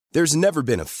There's never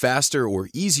been a faster or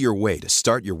easier way to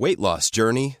start your weight loss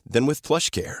journey than with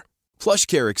PlushCare.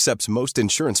 PlushCare accepts most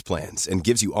insurance plans and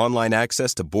gives you online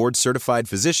access to board-certified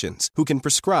physicians who can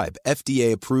prescribe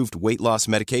FDA-approved weight loss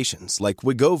medications like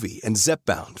Wegovy and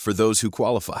Zepbound for those who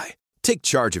qualify. Take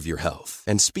charge of your health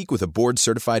and speak with a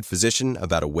board-certified physician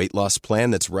about a weight loss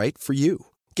plan that's right for you.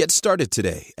 Get started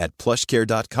today at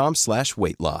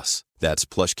plushcare.com/weightloss. That's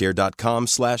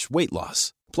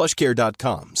plushcare.com/weightloss.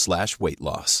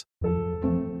 plushcare.com/weightloss.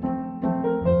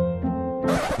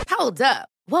 Hold up.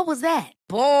 What was that?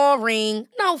 Boring.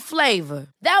 No flavor.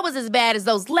 That was as bad as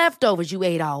those leftovers you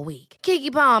ate all week.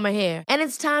 Keke Palmer here, and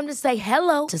it's time to say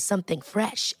hello to something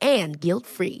fresh and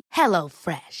guilt-free. Hello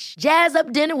Fresh. Jazz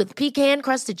up dinner with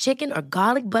pecan-crusted chicken or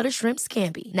garlic butter shrimp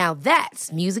scampi. Now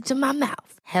that's music to my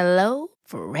mouth. Hello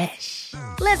Fresh.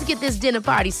 Let's get this dinner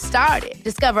party started.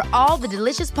 Discover all the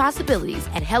delicious possibilities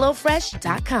at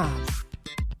hellofresh.com.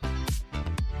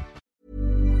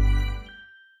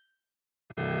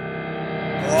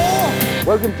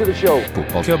 Welcome to the show.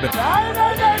 Fotballklubben.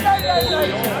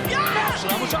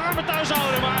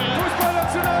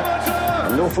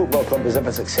 No football club is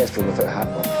ever successful without a hat.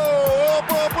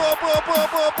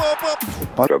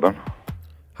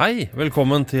 Hei,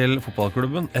 velkommen til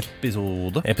Fotballklubben,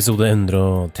 episode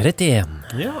 131.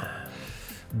 Ja.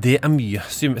 Det mye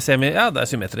det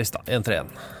symmetrisk da, 1-3-1.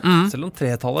 Selv om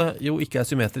tretallet jo ikke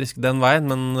symmetrisk den veien,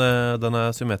 men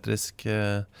den symmetrisk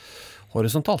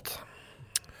horisontalt.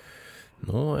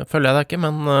 Nå følger jeg deg ikke,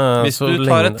 men hvis du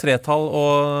tar et tretall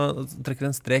og trekker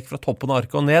en strek fra toppen av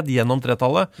arket og ned gjennom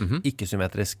tretallet, ikke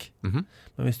symmetrisk. Men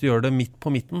hvis du gjør det midt på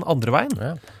midten, andre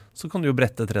veien, så kan du jo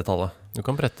brette tretallet. Du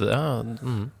kan brette det, ja.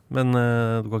 Men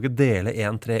du kan ikke dele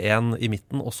 1-3-1 i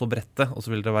midten, og så brette, og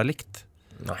så vil det være likt.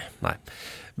 Nei.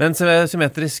 Men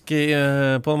symmetrisk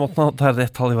på den måten at det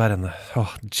rett tall i hver ende.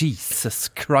 Jesus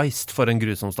Christ, for en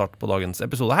grusom start på dagens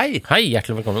episode. Hei! Hei,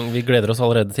 hjertelig velkommen. Vi gleder oss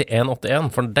allerede til 181,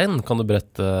 for den kan du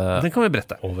brette. Den kan vi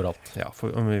brette. Overalt. Ja,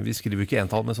 for vi skriver jo ikke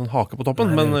entall med sånn hake på toppen,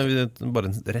 men bare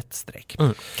en rett strek.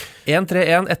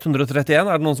 1-3-1,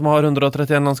 131. Det noen som har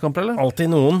 131 landskamper, eller? Alltid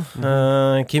noen.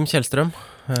 Kim Kjellstrøm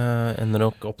ender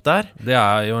nok opp der. Det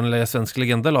jo en svensk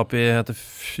legende, la opp etter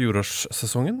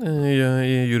fjorårssesongen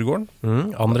i Djurgården.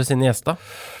 Andres Iniesta,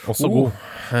 også god.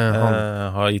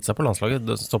 Har gitt seg på landslaget,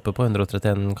 stopper på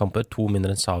 131 kamper, 2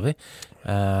 mindre enn Xavi,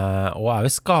 og vel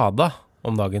skadet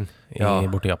om dagen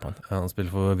borte i Japan. Ja, han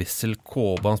spiller for Vissel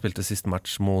Kobe, han spilte siste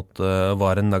match mot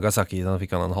Varen Nagasaki, da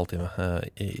fikk han en halvtime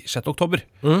i 6. oktober.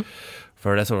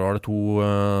 Før det så var det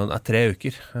 3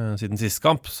 uker siden siste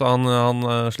kamp, så han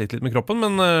sliter litt med kroppen,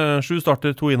 men 7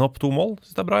 starter, 2 innhopp, 2 mål.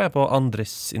 Så det bra, jeg på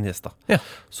Andres Iniesta. Ja.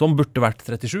 Som burde vært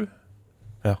 37,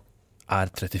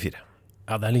 34.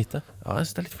 Ja, det lite. Ja, jeg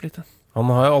synes det litt for lite.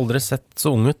 Han har jo aldri sett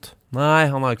så ung ut. Nei,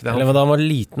 han har ikke det. Eller da han var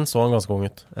liten, så han ganske ung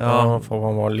ut. Ja,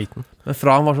 han var liten. Men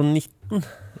fra han var sånn 19,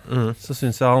 så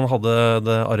synes jeg han hadde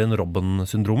det Arjen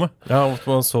Robben-syndromet. Ja,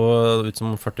 han så ut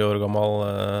som 40 år gammel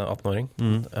 18-åring.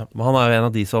 Ja. Men han jo en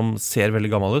av de som ser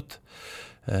veldig gammel ut.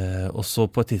 Og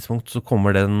så på et tidspunkt så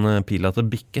kommer den pila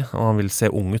til bikke, og han vil se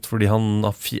ung ut, fordi han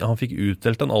fikk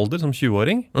utdelt en alder som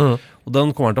 20-åring, og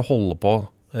den kommer han til å holde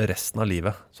på resten av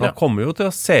livet. Så han kommer jo til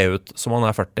å se ut som han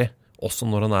 40, også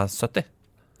når han 70.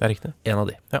 Det riktig. En av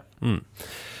de. Ja.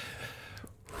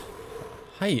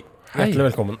 Hei. Hjertelig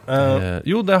velkommen.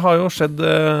 Jo, det har jo skjedd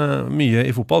mye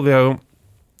i fotball. Vi har jo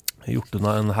gjort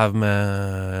unna en haug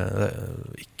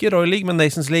med ikke Royal League, men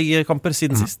Nations League-kamper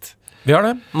siden sist. Vi har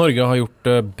det. Norge har gjort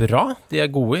det bra. De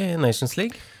gode i Nations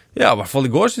League. Ja, i hvert fall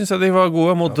i går synes jeg de var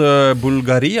gode mot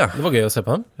Bulgaria. Det var gøy å se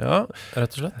på dem. Ja,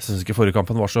 rett og slett. Jeg synes ikke forrige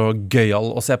kampen var så gøyal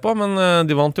å se på, men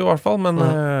de vant jo i hvert fall. Men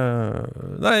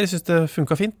nei, jeg synes det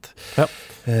funket fint. Ja.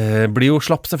 Blir jo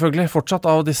slapp selvfølgelig fortsatt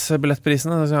av disse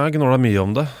billettprisene, så jeg har gnålet mye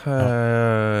om det.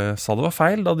 Sa det var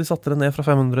feil da de satte det ned fra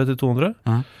 500 til 200.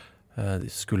 De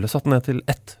skulle satt ned til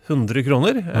 100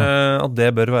 kroner, at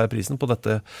det bør være prisen på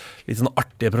dette litt sånn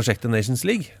artige prosjektet Nations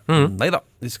League. Neida,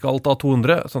 de skal ta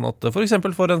 200, sånn at for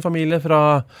eksempel for en familie fra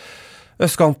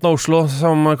østkanten av Oslo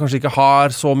som kanskje ikke har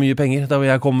så mye penger der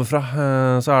hvor jeg kommer fra,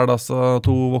 så det altså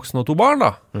 2 voksne og 2 barn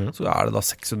da. Så det da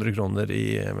 600 kroner i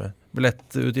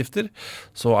billettutgifter.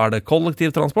 Så det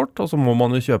kollektivtransport, og så må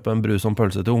man jo kjøpe en brus og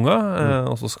pølse til unga,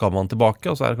 og så skal man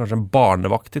tilbake, og så det kanskje en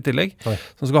barnevakt i tillegg,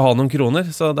 som skal ha noen kroner,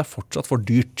 så det fortsatt for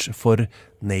dyrt for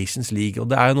Nations League,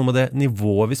 og det jo noe med det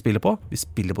nivået vi spiller på. Vi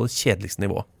spiller på det kjedeligste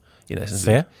nivået i Nations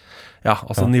League. Ja,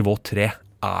 altså nivå 3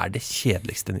 det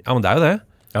kjedeligste. Ja, men det jo det.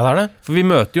 Ja, det det. For vi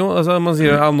møter jo, altså man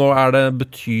sier ja, nå det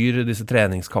betyr disse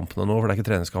treningskampene nå, for det ikke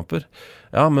treningskamper.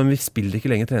 Ja, men vi spiller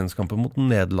ikke lenger treningskamper mot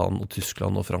Nederland og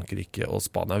Tyskland og Frankrike og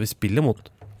Spania. Vi spiller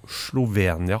mot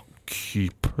Slovenia,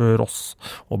 Kypros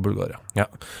og Bulgaria. Ja,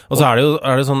 og så er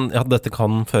det sånn at dette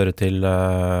kan føre til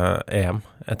EM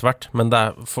etter hvert, men det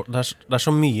er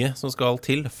så mye som skal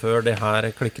til før det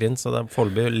her klikker inn, så det er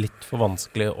foreløpig litt for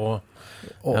vanskelig å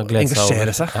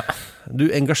engasjere seg. Ja. Du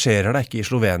engasjerer deg ikke i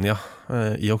Slovenia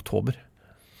i oktober.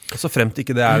 Så fremt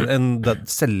ikke det er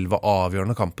selve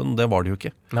avgjørende kampen, det var det jo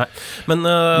ikke. Nei.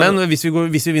 Men hvis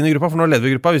vi vinner gruppa, for nå leder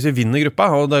vi gruppa, hvis vi vinner gruppa,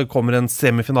 og det kommer en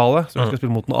semifinale, så vi skal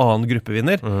spille mot en annen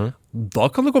gruppevinner,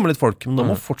 da kan det komme litt folk, men da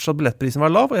må fortsatt billettprisen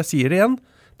være lav, og jeg sier det igjen,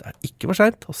 det er ikke for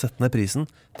sent å sette ned prisen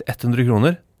til 100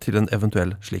 kroner til en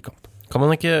eventuell slik kamp. Kan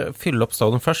man ikke fylle opp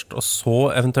stadion først, og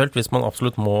så eventuelt, hvis man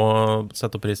absolutt må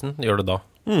sette opp prisen, gjør det da?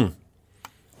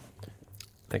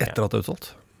 Etter at det er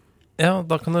utsolgt. Ja,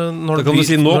 da kan du... Da kan du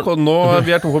si, nå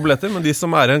vi er tom for billetter, men de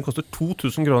som er igjen koster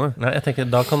 2000 kroner. Nei, jeg tenker,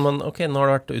 da kan man... Ok, nå har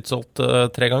det vært utsolgt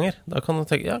 3 ganger. Da kan du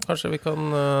tenke, ja, kanskje vi kan...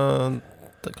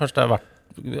 kanskje det er verdt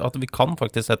at vi kan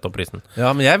faktisk sette opp prisen. Ja,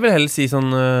 men jeg vil heller si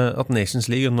sånn at Nations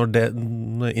League, når det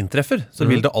inntreffer, så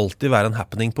vil det alltid være en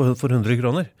happening for 100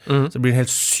 kroner. Så det blir en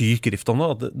helt syk rift om det,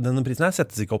 at denne prisen her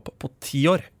settes ikke opp på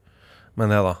 10 år.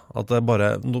 Mener jeg da. At det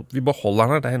bare... Vi beholder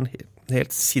den her, det er en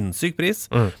helt sinnssyk pris,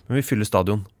 men vi fyller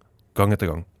stadion gang etter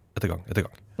gang, etter gang, etter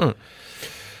gang.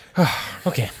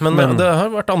 Ok, men det har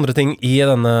vært andre ting i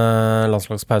denne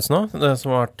landslagspausen også, det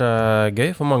som har vært gøy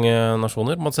for mange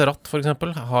nasjoner. Montserrat for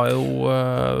eksempel har jo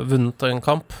vunnet en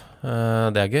kamp,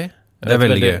 det er gøy. Det er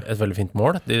veldig gøy. Et veldig fint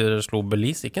mål. De slo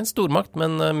Belize, ikke en stormakt,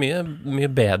 men mye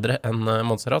bedre enn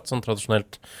Montserrat, sånn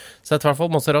tradisjonelt. Så i hvert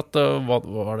fall Montserrat,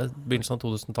 var det begynnelsen av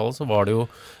 2000-tallet, så var det jo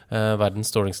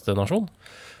verdens dårligste nasjon.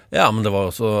 Ja, men det var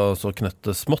jo så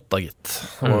knøtte smått da, gitt.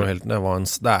 Det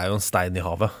er jo en stein i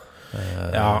havet,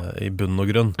 i bunn og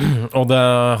grunn. Og det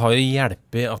har jo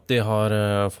hjulpet at de har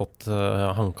fått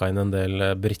hanka inn en del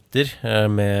britter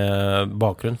med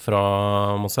bakgrunn fra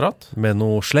Montserrat. Med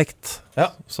noe slekt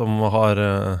som har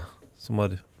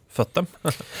født dem.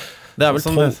 Det er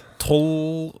vel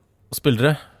 12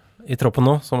 spillere i troppen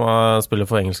nå som spiller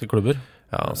for engelske klubber.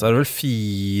 Ja, så er det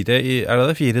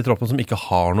vel 4 i troppen som ikke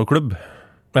har noe klubb.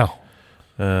 Ja.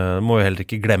 Må jo heller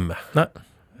ikke glemme. Nei.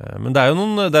 Men det er jo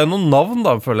noen navn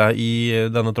da, føler jeg, i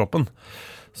denne troppen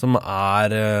som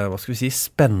hva skal vi si,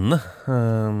 spennende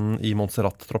i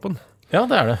Montserrat-troppen. Ja,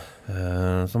 det er det.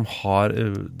 Som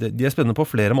de er spennende på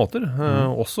flere måter,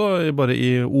 også bare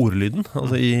i ordlyden,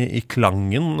 altså i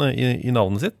klangen i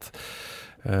navnet sitt.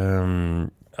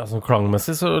 Altså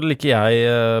klangmessig så liker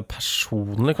jeg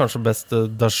personlig kanskje best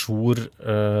Dajour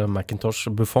Macintosh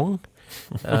Buffon.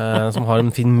 Som har en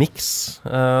fin mix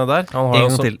der. Han har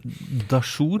også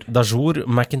Dajour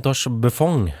Macintosh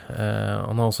Buffon.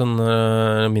 Han har også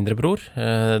en mindre bror,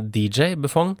 DJ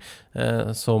Buffon,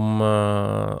 som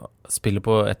spiller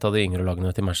på et av de yngre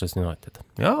lagene til Manchester United.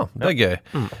 Ja, det er gøy.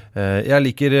 Jeg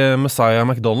liker Messiah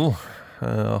McDonald.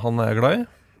 Han er jeg glad i.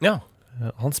 Ja.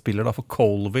 Han spiller da for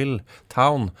Colville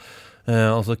Town,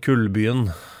 altså kullbyen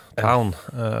Town.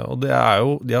 Og det er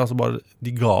jo de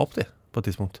ga opp på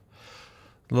et tidspunkt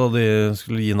da de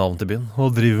skulle gi navn til byen.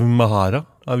 Og driver med her,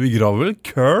 da. Vi graver vel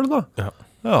køl, da.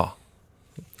 Ja.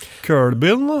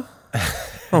 Kølbyen, da.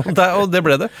 Og det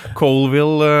ble det.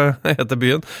 Colville heter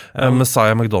byen.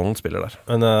 Messiah McDonald spiller der.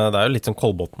 Men det er jo litt som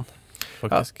Kolbotn,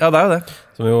 faktisk. Ja, det er jo det.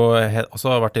 Som jo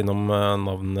også har vært innom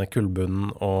navnene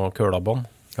Kullbunnen og Kølabånd.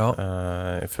 Ja.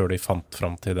 Før de fant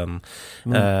fram til den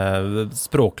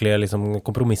språklige liksom,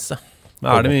 kompromisset.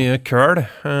 Er det mye køl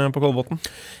på Kolbotn?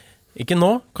 Ikke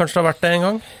nå, kanskje det har vært det en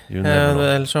gang.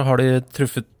 Ellers så har de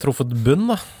truffet bunn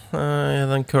da, i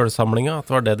den kølsamlingen, at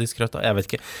det var det de skrøt av, jeg vet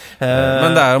ikke.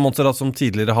 Men det er jo Montserrat som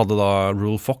tidligere hadde da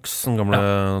Rule Fox, den gamle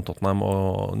Tottenham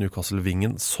og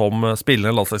Newcastle-vingen, som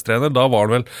spillende landslagstrener. Da var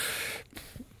han vel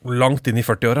langt inn i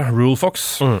 40-året, Rule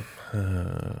Fox.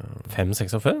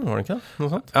 5-6 år før, var det ikke det?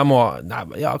 Noe sånt?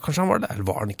 Kanskje han var det, eller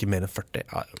var han ikke mer enn 40?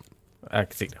 Jeg er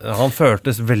ikke sikker. Han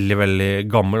føltes veldig, veldig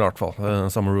gammel i hvert fall.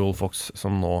 Samme Rule Fox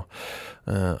som nå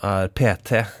er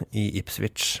PT i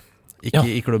Ipswich. Ikke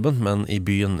i klubben, men i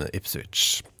byen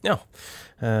Ipswich. Ja.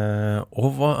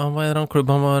 Og hva er det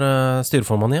klubb han var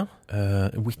styreformann i?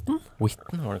 Whitton?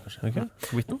 Whitton var det kanskje. Okay.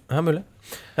 Whitton? Ja, mulig.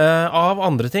 Av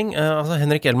andre ting, altså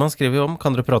Henrik Elman skriver jo om,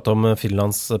 kan dere prate om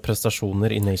Finlands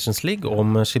prestasjoner i Nations League,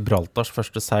 om Gibraltars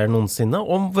første seier noensinne,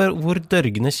 om hvor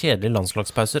dørgende kjedelige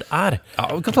landslagspauser er.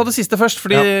 Ja, vi kan ta det siste først,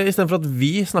 fordi i stedet for at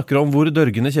vi snakker om hvor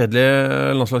dørgende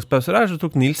kjedelige landslagspauser er, så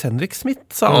tok Nils Henrik Smith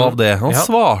seg av det. Han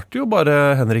svarte jo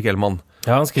bare Henrik Elman.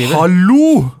 Ja, han skriver.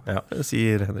 Hallo!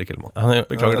 Sier Henrik Elman.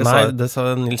 Beklager, det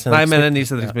sa Nils Henrik Smith. Nei, men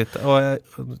Nils Henrik Smith. Og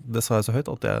det sa jeg så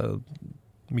høyt at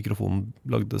mikrofonen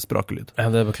lagde sprakelyd. Ja,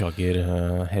 det beklager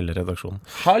hele redaksjonen.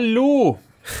 Hallo!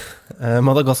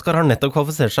 Madagaskar har nettopp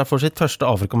kvalifisert seg for sitt første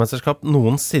Afrikamesterskap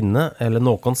noensinne,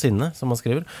 som man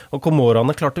skriver. Og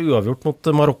Komorene klarte uavgjort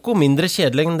mot Marokko. Mindre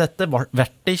kjedelig enn dette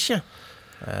vært det ikke.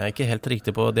 Ikke helt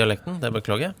riktig på dialekten, det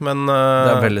beklager jeg. Men,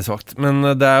 det veldig svagt. Men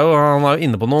han er jo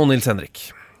inne på noe, Nils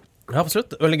Henrik. Ja,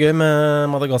 absolutt. Veldig gøy med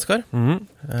Madagaskar.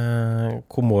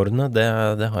 Komorene, det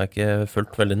har jeg ikke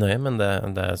fulgt veldig nøye, men det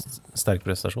er sterk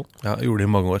prestasjon. Ja, jeg gjorde det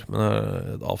i mange år, men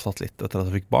jeg avsatt litt etter at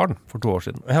jeg fikk barn for 2 år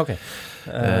siden. Ja, ok.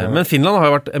 Men Finland har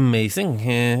jo vært amazing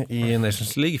i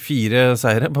Nations League. 4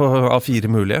 seire av 4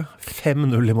 mulige.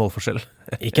 5-0 i målforskjell.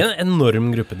 Ikke en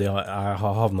enorm gruppe de har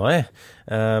havnet i,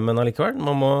 men allikevel,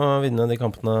 man må vinne de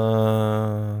kampene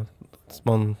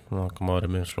man kan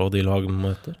bare slå de lag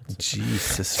møter.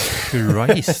 Jesus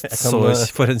Christ,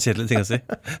 for en kjedelig ting å si.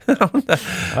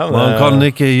 Man kan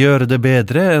ikke gjøre det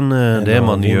bedre enn det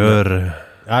man gjør.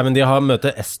 Nei, men de har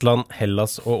møte Estland,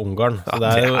 Hellas og Ungarn. Så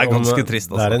det er ganske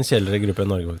trist. Det er en kjedeligere gruppe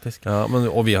enn Norge, faktisk. Ja,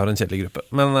 og vi har en kjedelig gruppe.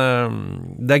 Men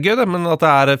det er gøy det, men at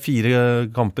det er 4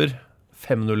 kamper,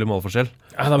 5-0 i målforskjell.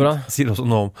 Ja, det er bra. Sier også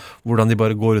noe om hvordan de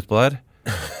bare går ut på der.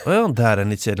 Det er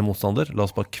en litt kjedelig motstander. La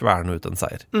oss bare kverne ut en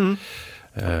seier.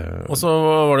 Og så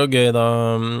var det jo gøy da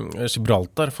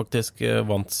Gibraltar faktisk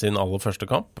vant sin aller første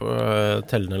kamp,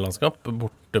 tellende landskamp,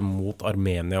 borte mot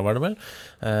Armenia var det vel.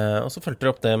 Og så følte de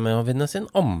opp det med å vinne sin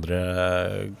andre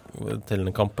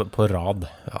tellende kamp på rad.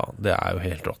 Ja, det er jo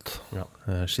helt rått. Ja.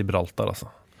 Gibraltar,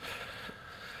 altså.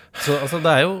 Så altså,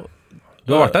 det er jo...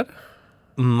 Du har vært der?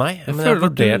 Nei, men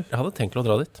jeg hadde tenkt å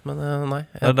dra dit, men nei.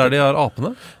 Det der de har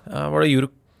apene? Ja, var det Juro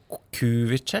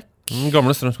Kuvicek?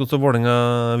 Gamle Strømsgods og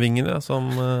Vålerenga-vingen, ja, som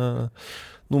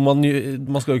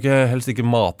man skal jo helst ikke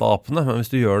mate apene, men hvis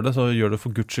du gjør det, så gjør det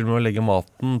for Guds skyld med å legge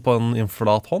maten på en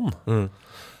flat hånd.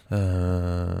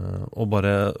 Og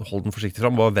bare hold den forsiktig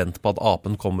fram, bare vent på at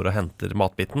apen kommer og henter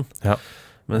matbiten. Ja.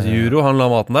 Mens Juro, han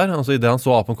la maten der, og så i det han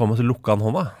så apen komme, så lukket han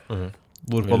hånda.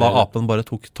 Hvorpå da apen bare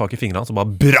tok tak i fingrene så bare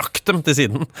brakk dem til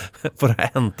siden for å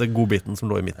hente godbiten som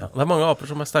lå i midten. Ja, det er mange aper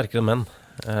som er sterkere enn menn,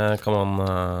 kan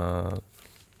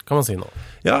man si nå.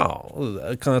 Ja,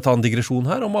 kan jeg ta en digresjon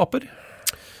her om aper?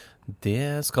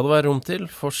 Det skal det være rom til,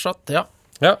 fortsatt, ja.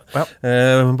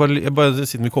 Bare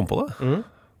siden vi kom på det,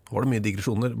 var det mye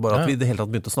digresjoner. Bare at vi i det hele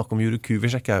tatt begynte å snakke om Juro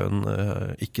Kuvicek er jo en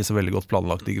ikke så veldig godt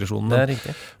planlagt digresjon. Det er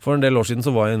riktig. For en del år siden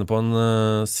så var jeg inne på en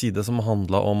side som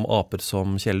handlet om aper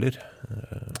som kjæledyr.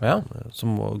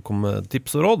 Som kom med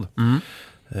tips og råd.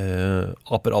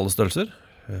 Aper alle størrelser.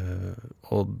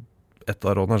 Og et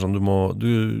av rådene er sånn,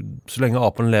 så lenge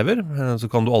apen lever, så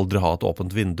kan du aldri ha et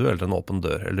åpent vindu, eller en åpen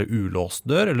dør, eller ulåst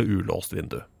dør, eller ulåst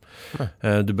vindu.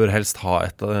 Du bør helst ha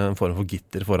en form for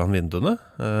gitter foran vinduene,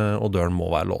 og døren må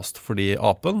være låst, fordi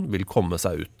apen vil komme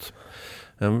seg ut.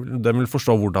 Den vil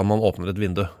forstå hvordan man åpner et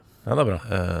vindu. Ja, det er bra.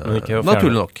 Men ikke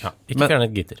naturlig nok. Ja, ikke fjerne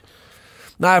et gitter.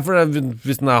 Nei, for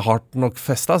hvis den er hardt nok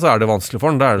festet, så er det vanskelig for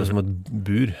den. Da er det som et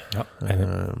bur. Ja,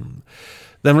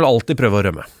 den vil alltid prøve å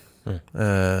rømme.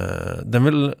 Den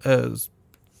vil...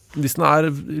 Hvis den er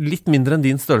litt mindre enn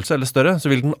din størrelse eller større, så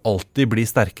vil den alltid bli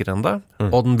sterkere enn deg,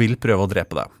 og den vil prøve å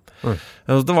drepe deg.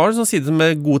 Det var en sånn side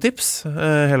med gode tips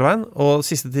hele veien, og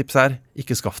siste tips er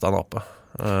ikke skaff deg en ape.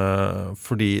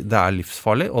 Fordi det er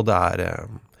livsfarlig, og det er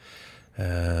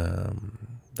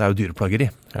jo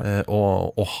dyreplageri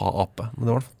å ha ape. Men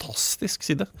det var en fantastisk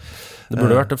side. Det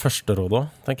burde vært det første rådet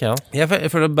også, tenker jeg.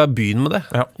 Jeg føler bare begynn med det.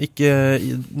 Ja. Ikke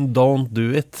don't do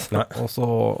it. Og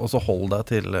så hold deg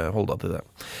til det.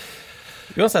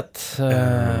 Uansett,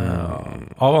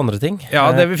 av andre ting. Ja,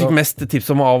 det vi fikk mest tips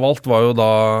om av alt var jo da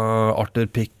Arthur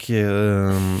Pick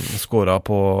skåret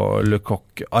på Le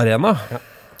Coq Arena. Ja.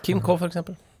 Kim K for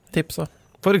eksempel. Tips også.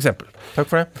 For eksempel. Takk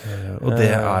for det. Og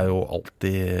det er jo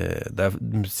alltid,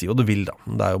 si hva du vil da.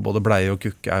 Det er jo både bleie og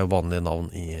kukke er jo vanlige navn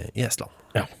i Estland.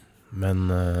 Ja, men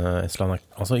Estland er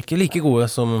altså ikke like gode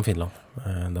som Finland,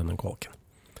 denne kvalken.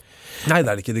 Nei,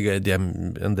 det er ikke det gøy. De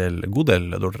er god del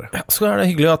dårligere. Ja, så er det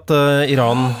hyggelig at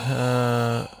Iran...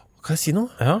 Kan jeg si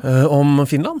noe? Ja. Om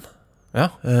Finland? Ja.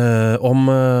 Om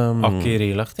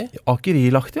Akirilahti?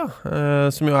 Akirilahti, ja.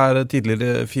 Som jo er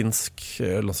tidligere finsk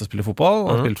landslagsspiller i fotball.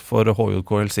 Han har spilt for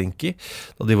HJK Helsinki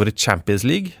da de var i Champions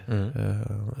League.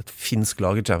 Et finsk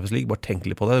lag i Champions League. Bare tenk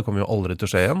litt på det. Det kommer jo aldri til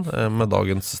å skje igjen med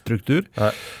dagens struktur.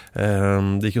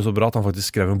 Det gikk jo så bra at han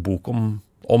faktisk skrev en bok om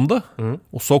det.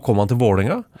 Og så kom han til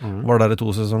Vålerenga, var der i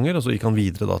 2 sesonger, og så gikk han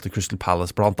videre da til Crystal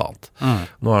Palace blant annet.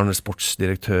 Nå er han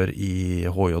sportsdirektør i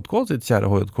HJK, sitt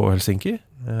kjære HJK Helsinki.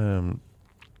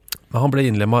 Men han ble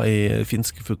innlemmet i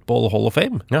Finsk Football Hall of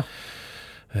Fame. Ja.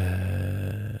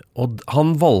 Og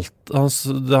han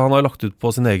har lagt ut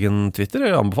på sin egen Twitter.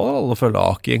 Jeg anbefaler alle å følge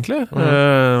Aki egentlig.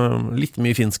 Litt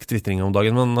mye finsk twittering om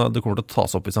dagen, men det kommer til å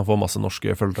tas opp hvis han får masse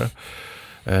norske følgere.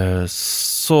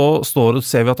 Så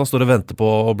ser vi at han står og venter på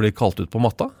å bli kalt ut på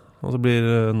matta, og så blir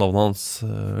navnet hans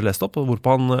lest opp, hvorpå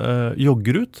han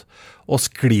jogger ut og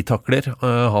sklitakler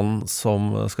han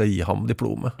som skal gi ham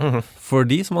diplomet.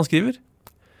 Fordi, som han skriver,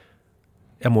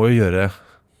 jeg må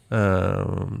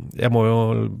jo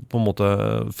på en måte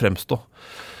fremstå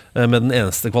med den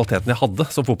eneste kvaliteten jeg hadde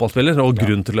som fotballspiller, og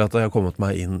grunnen til at jeg har kommet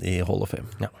meg inn i Hall of Fame.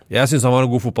 Ja. Jeg synes han var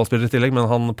en god fotballspiller i tillegg, men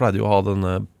han pleide jo å ha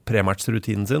denne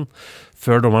prematch-rutinen sin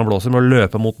før dommeren blåser med å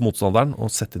løpe mot motstanderen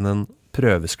og sette inn en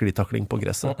prøvesklitakling på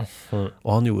gresset.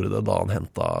 Og han gjorde det da han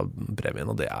hentet premien,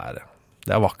 og det er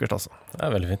vakkert, altså. Det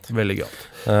er veldig fint. Veldig gøy.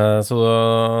 Så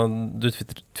du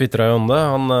twitteret jo om det.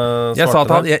 Han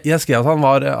jeg skrev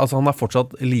at han er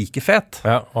fortsatt like fet.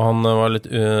 Ja, og han var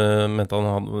litt, mente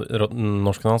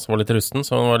norsken hans var litt rusten,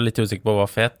 så han var litt usikker på hva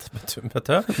fet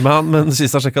betød. Men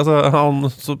sist jeg sjekket,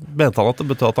 så mente han at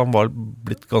det betød at han var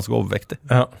blitt ganske overvektig.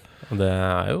 Ja, og det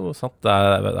er jo sant. Det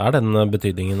er den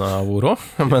betydningen av ord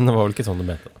også, men det var vel ikke sånn du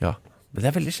mente. Ja. Men det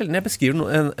er veldig sjelden jeg beskriver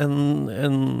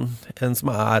en som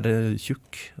er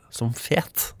tjukk som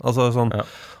fet. Altså sånn. Ja.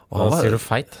 Hva sier du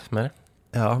feit mer?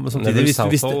 Ja, men samtidig hvis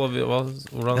du visste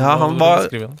hvordan da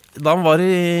han var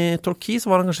i Torquay,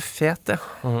 så var han kanskje fet, ja.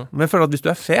 Men jeg føler at hvis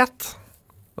du er fet,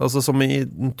 altså som i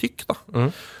en tykk da,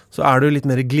 så er du litt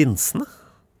mer glinsende.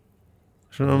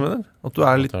 Skjønner du hva jeg mener? At du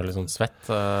er litt sånn svett.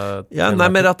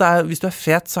 Mer at hvis du er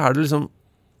fet, så er du liksom,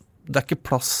 det er ikke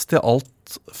plass til alt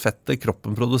fettet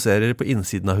kroppen produserer på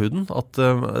innsiden av huden, at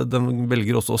den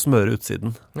velger også å smøre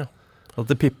utsiden. Ja. At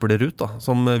det pipler ut da,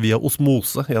 som via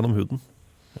osmose gjennom huden.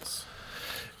 Yes.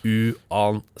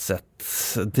 Uansett.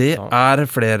 Det er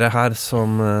flere her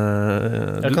som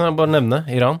Jeg kan bare nevne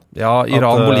Iran. Ja,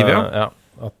 Iran, Bolivia. Ja,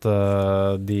 at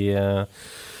de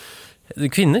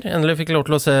kvinner endelig fikk lov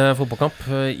til å se fotballkamp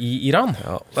i Iran.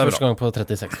 Ja, første gang på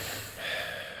 36.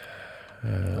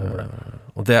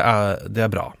 Og det er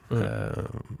bra.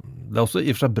 Det er også i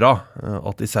og for seg bra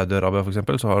at i Saudi-Arabia for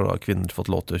eksempel så har da kvinner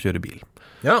fått lov til å kjøre bil.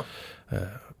 Ja.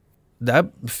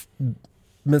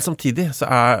 Men samtidig så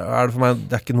er det for meg,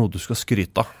 det er ikke noe du skal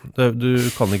skryte av. Du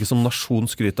kan ikke som nasjon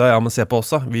skryte av, ja, men se på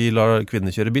oss da, vi lar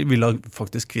kvinner kjøre bil, vi lar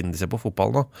faktisk kvinner se på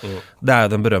fotball nå. Det er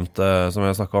jo den berømte, som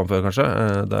jeg snakket om før kanskje,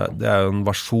 det er jo en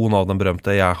versjon av den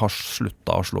berømte, jeg har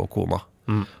sluttet å slå kona,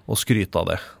 og skryte av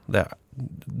det. Det er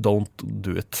don't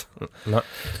do it.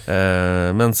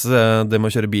 Mens det med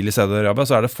å kjøre bil i Saudi-Arabia,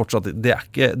 så er det fortsatt, det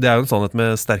er jo en sannhet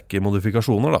med sterke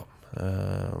modifikasjoner da,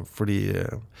 fordi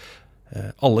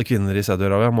alle kvinner i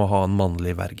Saudi-Arabia må ha en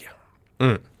mannlig verge.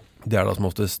 Det er da som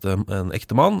oftest en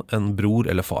ektemann, en bror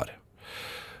eller far.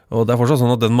 Og det er fortsatt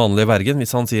sånn at den mannlige vergen,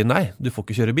 hvis han sier nei, du får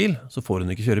ikke kjøre bil, så får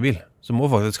hun ikke kjøre bil. Så må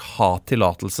faktisk ha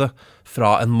tillatelse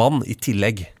fra en mann i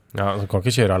tillegg. Ja, du kan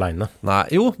ikke kjøre alene. Nei,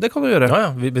 jo, det kan du gjøre.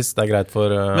 Ja, hvis det er greit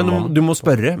for men du må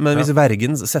spørre, men hvis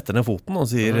vergen setter ned foten og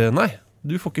sier nei,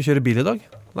 du får ikke kjøre bil i dag.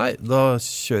 Nei, da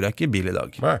kjører jeg ikke bil i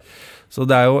dag. Nei. Så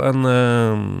det er jo en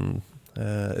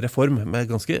reform med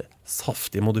ganske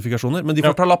saftige modifikasjoner, men de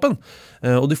får ta lappen,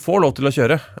 og de får lov til å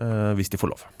kjøre hvis de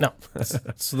får lov. Ja,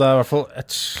 så det er i hvert fall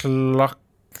et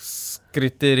slags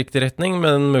skritt i riktig retning,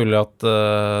 men mulig at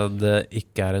det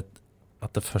ikke er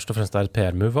at det først og fremst er et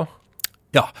PR-move også.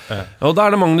 Ja, og da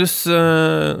er det Magnus,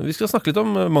 vi skal snakke litt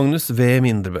om Magnus V.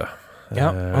 Mindrebø. Ja,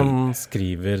 han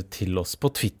skriver til oss på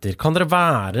Twitter: kan dere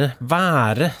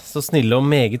være så snille og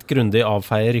meget grundig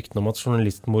avfeie ryktene om at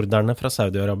journalistmorderne fra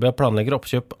Saudi-Arabia planlegger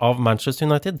oppkjøp av Manchester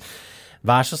United?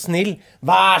 Vær så snill!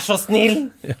 Vær så snill!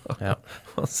 Ja.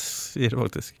 Han sier det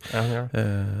faktisk. Ja.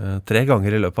 3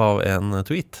 ganger i løpet av en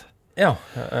tweet. Ja,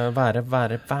 være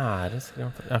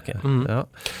okay. Ja.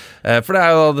 For det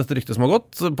er jo dette ryktet som har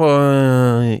gått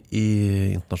i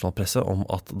internasjonal presse om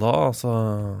at da, altså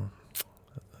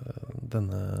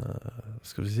denne,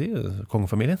 skal vi si,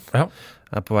 kongefamilien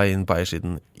er på vei inn på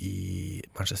eiersiden i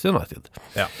Manchester United.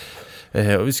 Ja.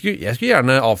 Og jeg skulle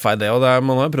gjerne avfeie det, og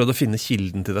man har jo prøvd å finne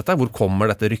kilden til dette. Hvor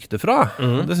kommer dette ryktet fra?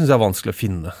 Det synes jeg er vanskelig å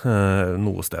finne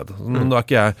noe sted. Men da er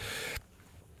ikke jeg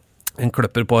en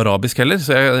kløpper på arabisk heller,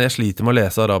 så jeg sliter med å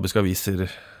lese arabiske aviser.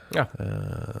 Ja,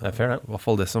 det er fair det. I hvert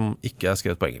fall det som ikke er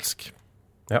skrevet på engelsk.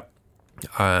 Ja.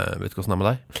 Jeg vet ikke hvordan det er med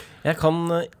deg. Jeg kan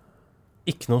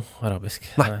ikke noe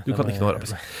arabisk. Nei, du kan ikke noe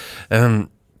arabisk.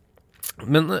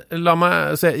 Men la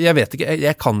meg, så jeg vet ikke,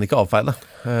 jeg kan ikke avfeie det.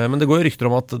 Men det går jo rykter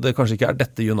om at det kanskje ikke er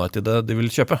dette United de vil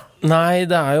kjøpe. Nei,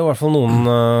 det er jo i hvert fall noen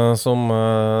som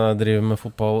driver med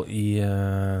fotball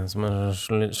som er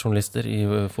journalister i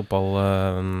fotball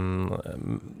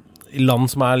land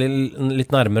som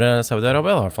litt nærmere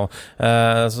Saudi-Arabia da, I hvert fall,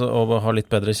 og har litt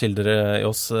bedre kilder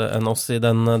enn oss I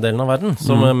den delen av verden,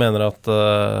 som mener at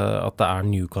det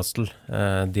Newcastle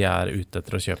de ute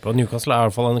etter å kjøpe. Og Newcastle I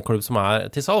hvert fall en klubb som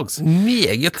til salgs.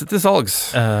 Meget til salgs.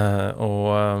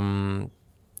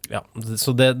 Ja,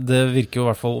 så det virker jo I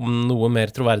hvert fall noe mer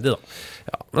troverdig da.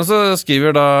 Ja, men så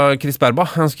skriver da Chris Berba,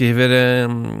 han skriver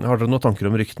har dere noen tanker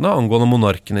om ryktene angående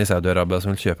monarkene I Saudi-Arabia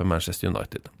som vil kjøpe Manchester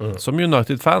United? Som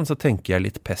United-fan så tenker jeg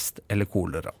litt pest eller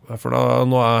kolera. For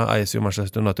nå eies jo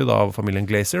Manchester United av familien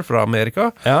Glazer fra Amerika.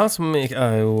 Ja, som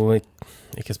jo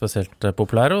ikke spesielt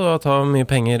populær og tar mye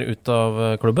penger ut av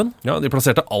klubben. Ja, de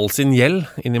plasserte all sin gjeld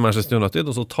inn I Manchester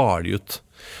United, og så tar de ut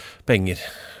penger.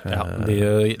 Ja, de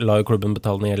la jo klubben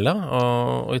betale den gjelda,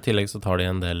 og I tillegg så tar de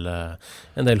en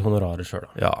del honorarer selv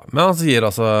da. Ja, men han sier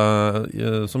altså,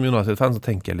 som United-fan så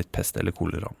tenker jeg litt pest eller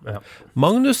kolera. Ja.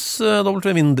 Magnus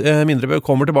W. Mindrebø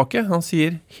kommer tilbake, han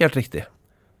sier helt riktig.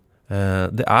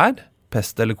 Det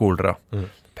pest eller kolera.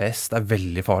 Pest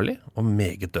veldig farlig og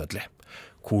meget dødelig.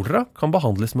 Kolera kan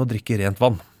behandles med å drikke rent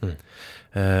vann.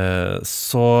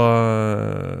 Så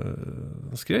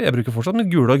skriver jeg bruker fortsatt med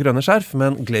gule og grønne skjerf,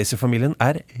 men Glazer-familien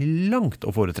langt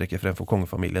å foretrekke fremfor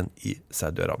kongefamilien I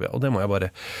Saudi-Arabia, og det må jeg bare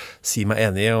si meg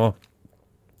enig I, og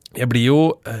jeg blir jo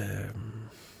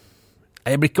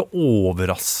jeg blir ikke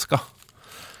overrasket.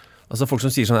 Altså folk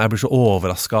som sier sånn, jeg blir så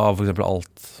overrasket av for eksempel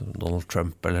alt Donald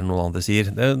Trump eller noen andre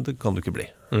sier, det kan du ikke bli.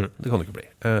 Det kan du ikke bli.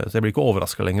 Så jeg blir ikke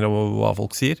overrasket lenger av hva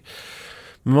folk sier.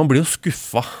 Men man blir jo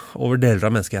skuffet over deler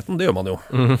av menneskeheten, det gjør man jo.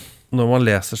 Når man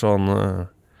leser sånn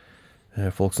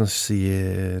folk som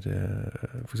sier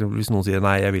for eksempel hvis noen sier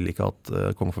nei, jeg vil ikke at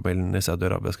kongefamilien I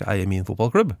Saudi-Arabia skal eie min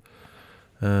fotballklubb,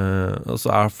 og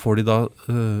så får de da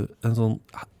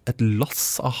et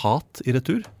lass av hat I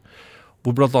retur,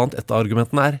 hvor blant annet et av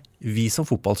argumentene vi som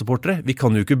fotballsupportere, vi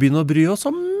kan jo ikke begynne å bry oss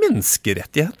om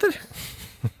menneskerettigheter.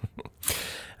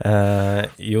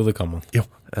 Jo, det kan man. Jo.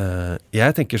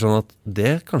 Jeg tenker sånn at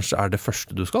det kanskje det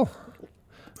første du skal.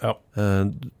 Ja.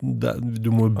 Du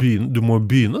må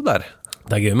begynne der.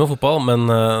 Det gøy med fotball,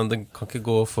 men det kan ikke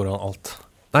gå foran alt.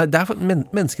 Nei, det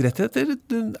menneskerettigheter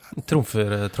trumfer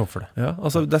det. Ja,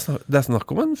 altså det snakk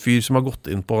om en fyr som har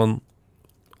gått inn på en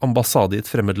ambassade I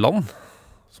et fremmed land,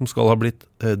 som skal ha blitt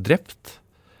drept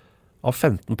av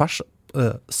 15 pers,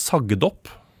 sagget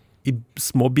opp I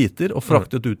små biter og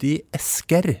fraktet ut I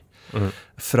esker.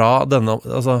 Fra denne,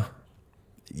 altså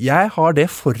jeg har det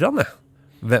foran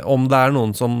om det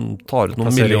noen som tar ut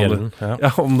noen millioner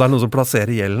ja, om det noen som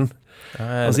plasserer gjelden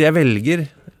altså jeg velger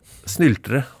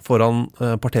snyltere foran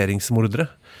parteringsmordere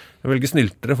jeg velger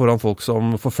snyltere foran folk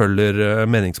som forfølger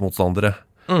meningsmotstandere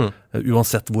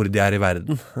uansett hvor de I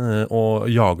verden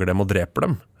og jager dem og dreper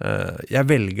dem jeg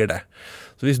velger det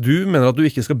så hvis du mener at du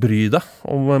ikke skal bry deg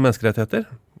om menneskerettigheter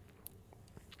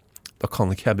da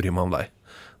kan ikke jeg bry meg om deg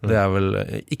det vel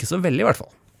ikke så veldig I hvert fall.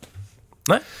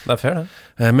 Nei, det fair det.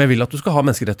 Men jeg vil at du skal ha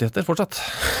menneskerettigheter fortsatt.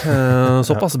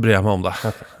 Såpass bryr jeg meg om det.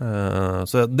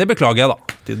 Så det beklager jeg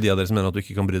da, til de av dere som mener at du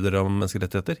ikke kan bry dere om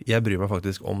menneskerettigheter. Jeg bryr meg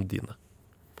faktisk om dine.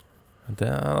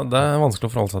 Det vanskelig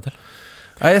å forholde seg til.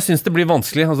 Nei, jeg synes det blir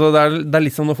vanskelig. Altså, det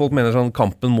litt som når folk mener sånn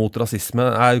kampen mot rasisme.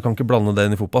 Nei, du kan ikke blande det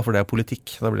inn I fotball, for det politikk.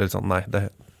 Da blir det litt sånn, nei,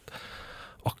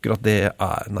 akkurat det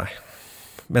nei.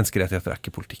 Menneskerettigheter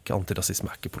ikke politikk, antirasisme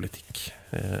ikke politikk.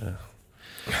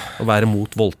 Å være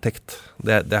mot voldtekt,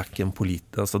 det ikke en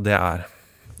altså det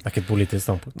ikke et politisk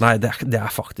standpunkt. Nei, det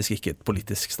faktisk ikke et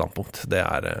politisk standpunkt.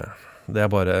 Det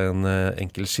bare en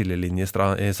enkel skillelinje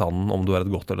I sanden om du et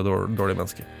godt eller dårlig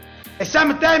menneske.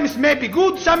 Sometimes may be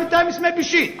good, sometimes may be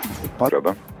shit.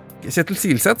 Kjetil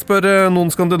Silseth spør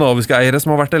noen skandinaviske eiere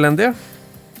som har vært elendige.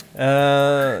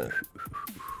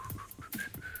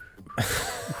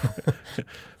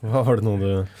 Hva var det noe du...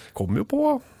 Kommer jo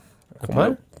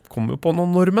på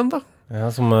noen nordmenn da.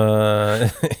 Ja, som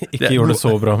ikke gjorde det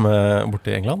så bra borte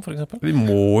I England, for eksempel. Vi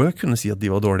må jo kunne si at de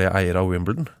var dårlige eiere av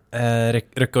Wimbledon.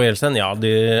 Røkke og Jelsen, ja,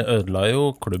 de ødela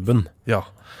jo klubben. Ja,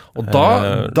 og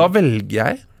da velger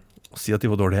jeg å si at de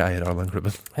var dårlige eiere av den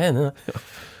klubben. Jeg enig I det.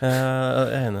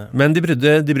 Jeg enig. Men de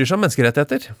bryr seg om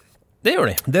menneskerettigheter. Det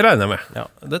gjør de. Det regner jeg med. Ja,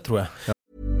 det tror jeg. Ja.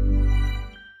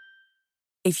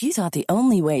 If you thought the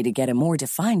only way to get a more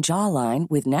defined jawline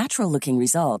with natural-looking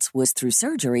results was through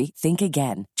surgery, think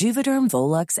again. Juvederm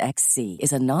Volux XC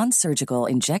is a non-surgical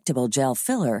injectable gel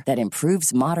filler that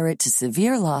improves moderate to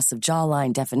severe loss of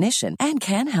jawline definition and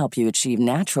can help you achieve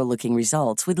natural-looking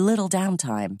results with little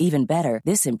downtime. Even better,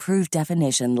 this improved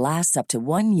definition lasts up to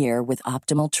 1 year with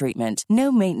optimal treatment.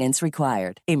 No maintenance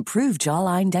required. Improve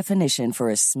jawline definition for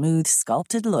a smooth,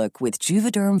 sculpted look with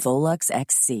Juvederm Volux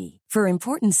XC. For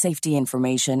important safety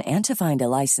information and to find a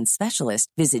licensed specialist,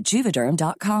 visit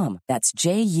Juvederm.com. That's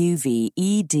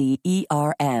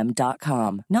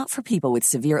JUVEDERM.com. Not for people with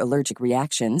severe allergic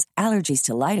reactions, allergies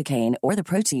to lidocaine, or the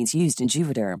proteins used in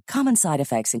Juvederm. Common side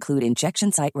effects include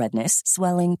injection site redness,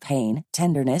 swelling, pain,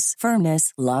 tenderness,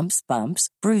 firmness, lumps, bumps,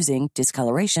 bruising,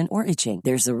 discoloration, or itching.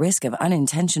 There's a risk of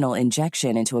unintentional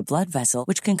injection into a blood vessel,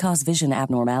 which can cause vision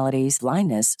abnormalities,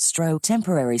 blindness, stroke,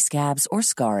 temporary scabs, or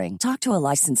scarring. Talk to a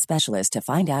licensed specialist to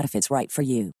find out if it's right for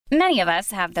you. Many of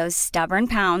us have those stubborn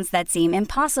pounds that seem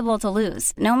impossible to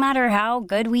lose, no matter how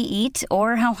good we eat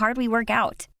or how hard we work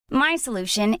out. My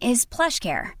solution is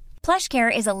PlushCare.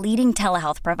 PlushCare is a leading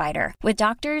telehealth provider with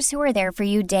doctors who are there for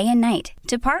you day and night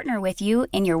to partner with you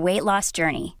in your weight loss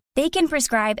journey. They can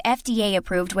prescribe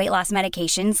FDA-approved weight loss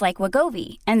medications like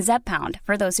Wegovy and Zepbound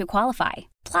for those who qualify.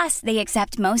 Plus, they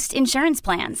accept most insurance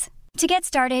plans. To get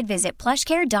started, visit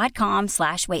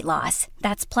plushcare.com/weightloss.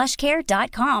 That's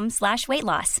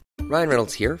plushcare.com/weightloss. Ryan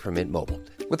Reynolds here from Mint Mobile.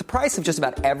 With the price of just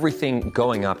about everything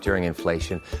going up during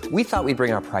inflation, we thought we'd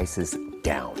bring our prices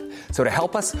down. So to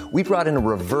help us, we brought in a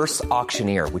reverse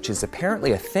auctioneer, which is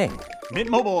apparently a thing. Mint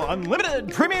Mobile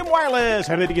Unlimited Premium Wireless.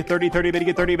 How to get 30, 30, bit to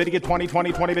get 30, bit to get 20,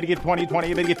 20, 20, bit to get 20,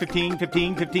 20, bit to get 15,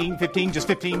 15, 15, 15, just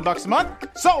 $15 a month?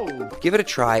 Sold! Give it a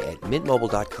try at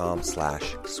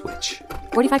mintmobile.com/switch.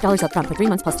 $45 up front for 3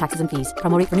 months plus taxes and fees.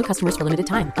 Promo rate for new customers for limited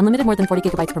time. Unlimited more than 40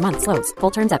 gigabytes per month. Slows full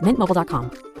terms at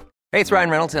mintmobile.com. Hey, it's Ryan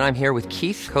Reynolds, and I'm here with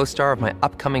Keith, co-star of my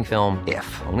upcoming film,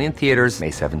 If, only in theaters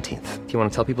May 17th. Do you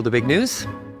want to tell people the big news?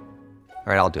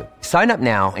 All right, I'll do it. Sign up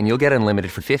now and you'll get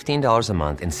unlimited for $15 a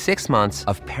month and 6 months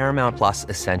of Paramount Plus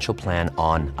Essential Plan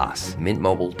on us.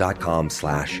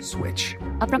 Mintmobile.com/switch.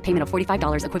 Upfront payment of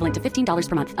 $45 equivalent to $15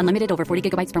 per month. Unlimited over 40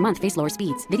 gigabytes per month. Face lower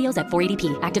speeds. Videos at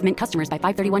 480p. Active Mint customers by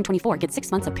 531.24 get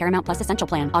 6 months of Paramount Plus Essential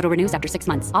Plan. Auto renews after 6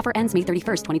 months. Offer ends May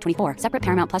 31st, 2024. Separate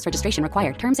Paramount Plus registration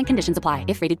required. Terms and conditions apply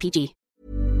if rated PG.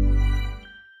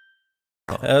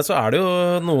 Så det jo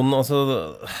noen, altså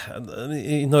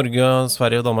i Norge,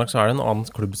 Sverige og Danmark så det en annen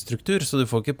klubbstruktur, så du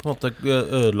får ikke på en måte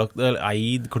ødelagt eller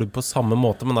eid klubb på samme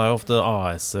måte, men det jo ofte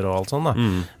AS-er og alt sånt da.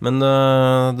 Men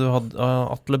du hadde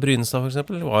Atle Brynestad for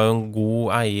eksempel, var jo en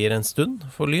god eier en stund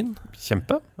for Lyn.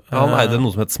 Kjempe. Han eide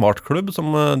noe som het Smart Klubb,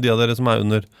 som de av dere som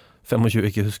under 25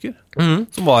 ikke husker,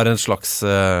 som var en slags...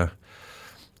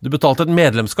 Du betalte et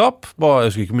medlemskap, jeg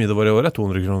husker ikke hvor mye det var i året,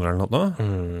 200 kroner eller noe.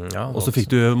 Ja, og så fikk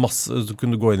du masse, så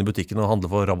kunne du gå inn i butikken og handle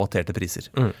for rabatterte priser.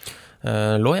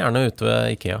 Lå gjerne ute ved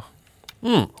IKEA.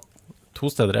 2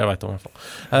 steder jeg vet om I hvert fall.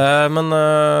 Men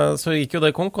så gikk jo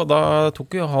det konk, og da tok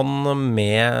jo han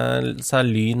med seg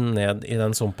Lyn ned i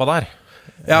den sumpa der.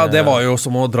 Ja, det var jo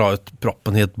som å dra ut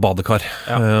proppen i et badekar,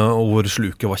 hvor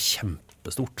sluket var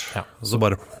kjempestort. Ja. Så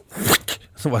bare...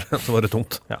 Så var det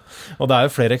tungt. Ja. Og det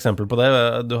jo flere eksempler på det.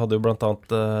 Du hadde jo blant annet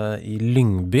i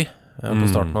Lyngby på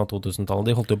starten av 2000-tallet.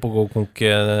 De holdt jo på å gå konk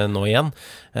nå igjen,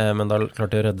 men da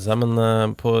klarte de å redde seg. Men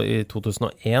i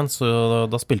 2001, så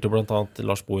da spilte jo blant annet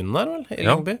Lars Bohinen der, vel, i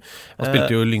Lyngby. Han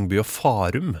spilte jo Lyngby og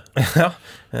Farum. Ja,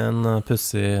 en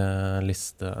pussig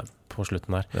liste på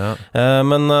slutten der.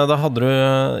 Men da hadde du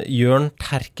Jørn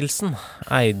Terkelsen,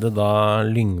 eide da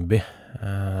Lyngby,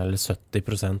 eller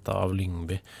 70% av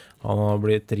Lyngby. Han har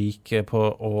blitt rik på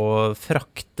å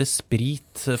frakte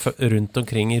sprit rundt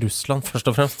omkring I Russland, først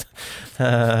og fremst.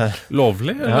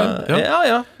 Lovlig?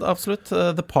 Ja, absolutt.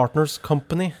 The Partners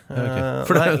Company. Okay.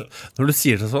 For når du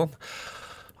sier det sånn,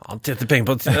 han tjente penger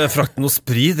på å frakte noe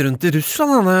sprit rundt I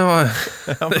Russland.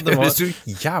 Det høres jo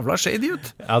jævla shady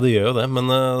ut. Ja, det gjør jo det, men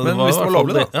hvis det var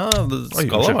lovlig da? Ja,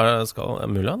 det skal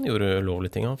mulig han gjorde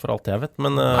ulovlige ting, for alt jeg vet.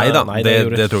 Men nei,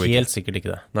 det tror vi ikke. Helt sikkert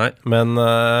ikke det. Nei. Men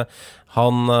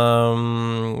han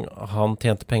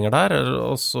tjente penger der,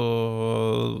 og så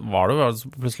var det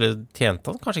jo plutselig tjente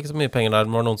han kanskje ikke så mye penger der.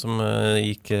 Det var noen som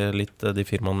gikk litt de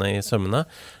firmaene I sømmene.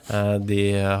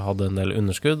 De hadde en del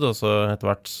underskudd, og så etter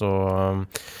hvert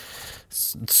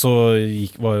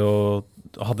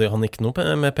hadde han ikke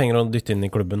noe med penger å dytte inn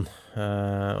I klubben.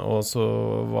 Og så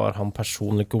var han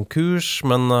personlig konkurs,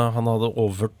 men han hadde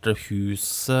overført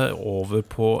huset over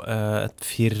på et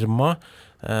firma,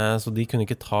 så de kunne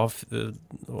ikke ta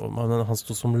han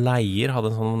stod som leier,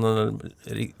 hadde en sånn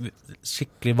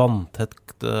skikkelig vanntett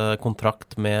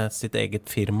kontrakt med sitt eget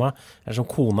firma, eller som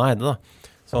kona eide da,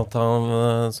 sånn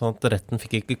at retten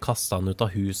fikk ikke kastet han ut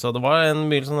av huset. Det var en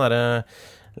mye sånn der,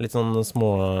 litt sånn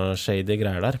små-shady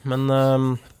greier der, men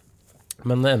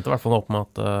det endte I hvert fall opp med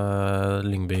at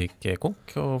Lyngby gikk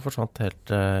konk og forsvant helt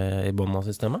I bunnen av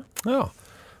systemet. Ja,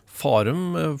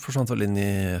 Farum forsvant vel inn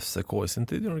I FCK I sin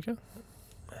tid, gjorde det ikke?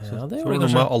 Ja, det gjorde det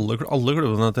kanskje. Alle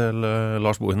klubbene til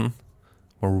Lars Bohinen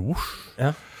var whoosh.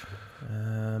 Ja.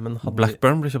 Men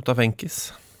Blackburn ble kjøpt av Venkis.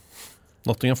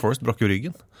 Nottingham Forest brakk jo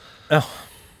ryggen. Ja.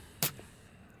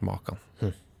 Makan.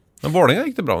 Men Vålerenga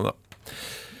gikk det bra med det.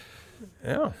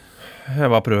 Ja. Jeg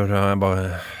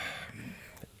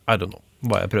don't know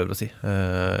hva jeg prøver å si.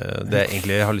 Det jeg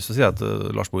egentlig har lyst til å si er at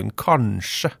Lars Bohin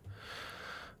kanskje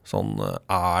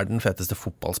den feteste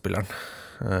fotballspilleren.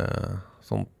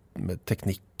 Sånn med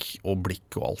teknikk og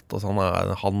blikk og alt. Altså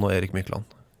han og Erik Mykland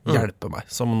hjelper meg,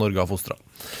 som Norge har fostret.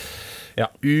 Ja.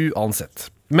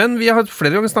 Uansett. Men vi har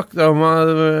flere ganger snakket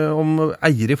om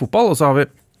eier i fotball, og så har vi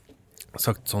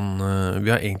sagt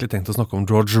vi har egentlig tenkt å snakke om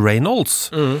George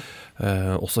Reynolds,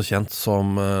 også kjent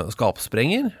som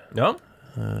skapsprenger. Ja.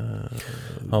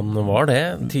 Han var det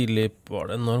tidlig,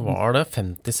 når var det?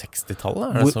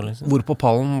 50-60-tallet? Hvor på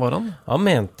pallen var han? Han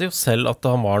mente jo selv at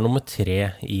han var nummer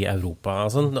 3 i Europa,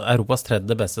 altså Europas 3.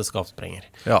 beste skapsprenger.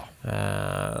 Ja.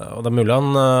 Og det mulig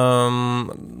han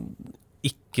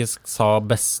ikke sa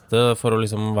beste for å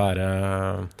liksom være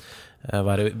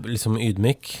liksom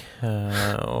ydmyk.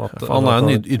 Han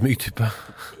en ydmyk type.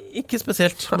 Ikke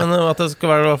spesielt, men at det skal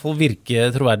være i hvert fall virke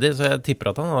troverdig, så jeg tipper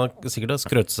at han har sikkert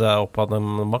skrøt seg opp av den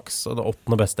maks, og det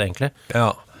 8. beste egentlig. Ja,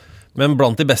 men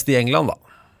blant de beste i England da?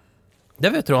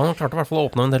 Det vet du, han klarte i hvert fall å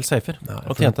åpne en del safer,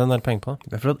 og tjente en del penger på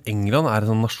det. Det for at England en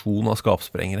sånn nasjon av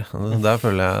skapsprengere. Der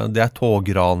føler jeg, det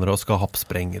togranere og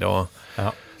skapsprengere. Og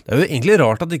det jo egentlig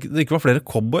rart at det ikke var flere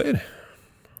cowboyer.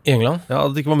 I England? Ja,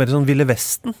 at det ikke var mer sånn Ville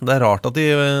Vesten. Det rart at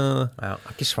de... Ja,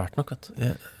 ikke svært nok, vet du.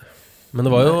 Ja. Men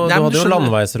det var jo, du hadde jo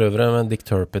landveisrøvere med Dick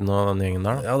Turpin og den gjengen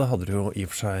der da. Ja, det hadde du jo i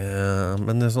og for seg.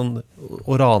 Men det sånn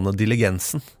å rane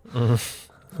diligensen.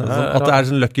 At det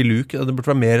sånn Lucky Luke. Det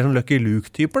burde være mer sånn Lucky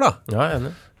Luke-typer da. Ja,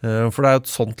 enig. For det jo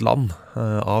et sånt land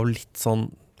av litt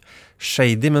sånn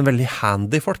shady, men veldig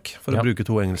handy folk, for å bruke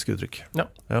 2 engelske uttrykk. Ja.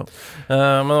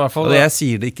 Men i hvert fall... Jeg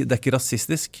sier det ikke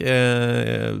rasistisk.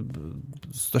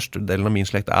 Største delen av min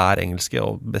slekt engelske,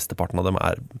 og besteparten av dem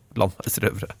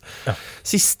landveisrøvere. Ja.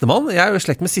 Sistemann, jeg jo i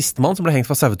slekt med sistemann som ble hengt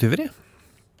for sauetyveri,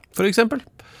 for eksempel.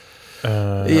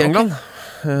 I England.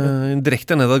 En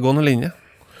direkte nedadgående linje.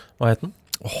 Hva het den?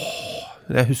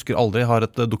 Jeg husker aldri, jeg har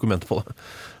et dokument på det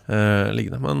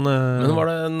liggende. Men var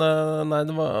det en... Nei,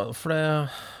 det var... For det...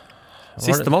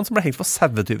 Sistemann som ble hengt for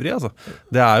sauetyveri, altså.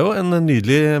 Det jo en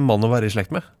nydelig mann å være i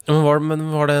slekt med. Men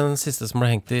var det den siste som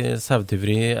ble hengt i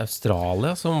sauetyveri i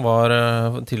Australia, som var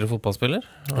tidligere fotballspiller?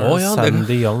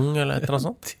 Sandy Young, eller et eller annet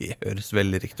sånt? Det høres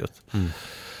veldig riktig ut.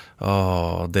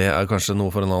 Det kanskje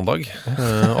noe for en annen dag.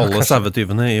 Alle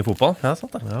sauetyvene i fotball. Ja,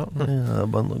 sant det. Ja,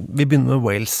 vi begynner med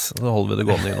Wales, så holder vi det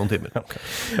gående i noen timer. Okay.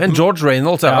 Men George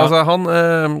Reynolds, altså, han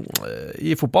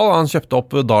i fotball, han kjøpte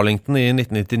opp Darlington i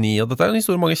 1999, og dette en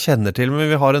historie mange kjenner til,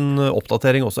 men vi har en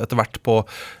oppdatering også etter hvert på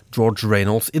George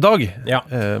Reynolds i dag. Ja.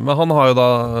 Men han har jo da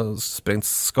sprengt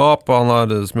skap, han har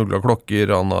smuglet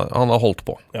klokker, han har holdt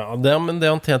på. Ja, men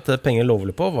det han tjente penger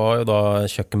lovlig på var jo da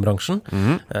kjøkkenbransjen.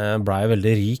 Ble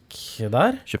veldig rik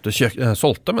der.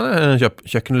 Solgte, men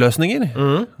kjøkkenløsninger.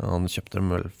 Han kjøpte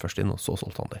dem vel først inn, og så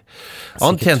solgte han det.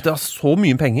 Han tjente så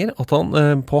mye penger at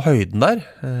han på høyden der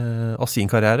av sin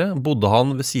karriere bodde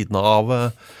han ved siden av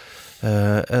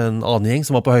en annen gjeng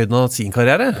som var på høyden av sin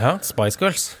karriere. Ja, Spice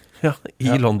Girls. Ja,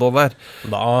 i London der.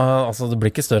 Da, altså, det blir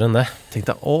ikke større enn det.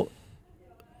 Tenkte jeg,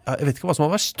 jeg vet ikke hva som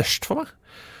har vært størst for meg.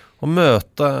 Å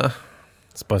møte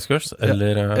Spice Girls,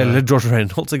 eller George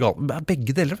Reynolds i galen.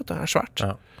 Begge deler, vet du, svært.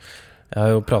 Ja. Jeg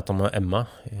har jo pratet med Emma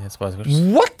i Spice Girls.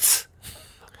 What?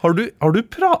 Har du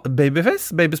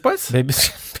Babyface? Baby Spice?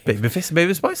 Babyface,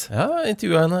 Baby Spice? Ja, jeg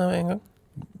intervjuet henne en gang.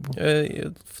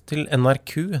 Til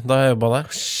NRK da jeg jobbet der.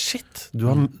 Shit,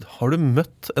 har du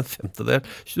møtt en femtedel?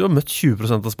 Du har møtt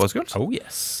 20% av Spice Girls? Oh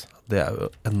yes. Det jo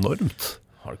enormt.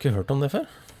 Har du ikke hørt om det før?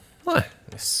 Nei.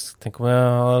 Tenk om jeg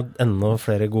har enda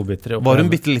flere godbiter. Var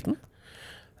hun bitteliten?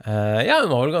 Ja,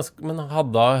 hun var vel ganske, men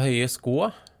hadde høye sko.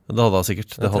 Det hadde hun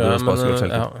sikkert. Det hadde jo Spice Girls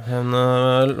selv. Ja, hun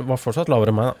var fortsatt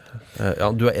lavere enn meg da.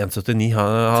 Ja, du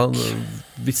 1,79.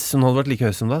 Hvis hun hadde vært like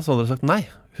høy som deg, så hadde du sagt nei.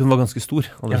 Hun var ganske stor,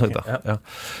 hadde jeg sagt da.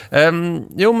 Ja.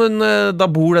 Jo, men da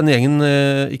bor denne gjengen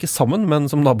ikke sammen, men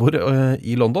som naboer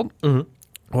i London.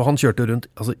 Og han kjørte rundt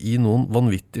i noen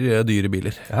vanvittige dyre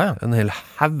biler. Ja. En hel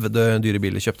haug dyre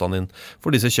biler kjøpte han inn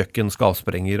for disse kjøkken,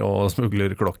 skapsprenger og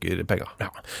smugler klokker penger. Ja.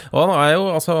 Og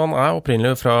han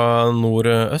opprinnelig fra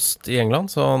nordøst i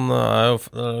England, så han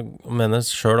mener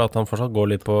selv at han fortsatt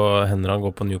går litt på hender. Han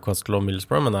går på Newcastle og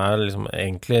Middlesbrough, men liksom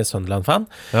egentlig Sunderland-fan.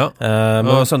 Ja,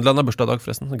 og Sunderland bursdag i dag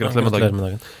forresten. Gratulerer med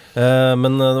dagen.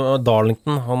 Men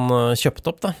Darlington, han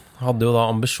kjøpte opp da. Hadde jo da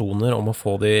ambisjoner om å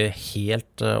få de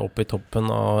helt opp i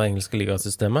toppen av engelske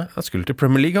ligasystemet. Han skulle til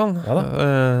Premier League, han.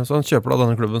 Ja, så han kjøper da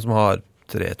denne klubben som har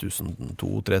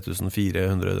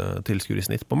 3200-3400 tilskuere i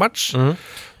snitt på match,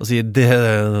 og sier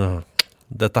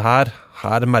dette her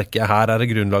merker jeg, her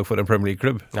det grunnlag for en Premier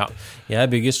League-klubb. Ja, jeg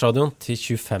bygger stadion til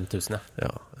 25 000,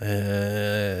 ja.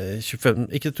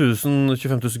 25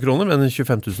 000 kroner, men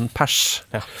 25 000 pers.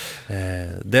 Ja.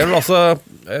 Det vel altså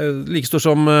like stor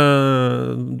som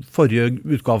forrige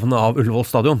utgavene av Ullevål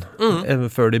stadion,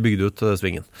 før de bygde ut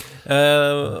svingen.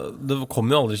 Det kom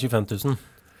jo aldri 25 000.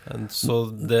 Så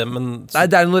det, men... Nei,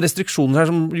 det noen restriksjoner her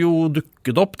som jo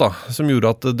dukket opp da, som gjorde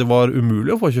at det var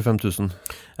umulig å få 25 000.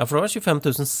 Ja, for det var 25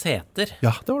 000 seter.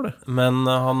 Ja, det var det. Men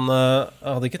han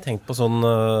hadde ikke tenkt på sånn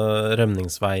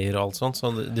rømningsveier og alt sånt, så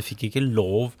det fikk ikke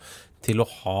lov til å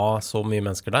ha så mye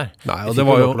mennesker der. Nei, og det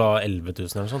var jo 11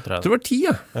 000 eller sånt, tror jeg. Det var 10,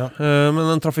 ja. Men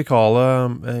den trafikale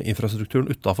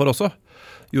infrastrukturen utenfor også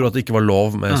gjorde at det ikke var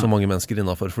lov med så mange mennesker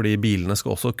innenfor, fordi bilene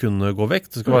skal også kunne gå vekk.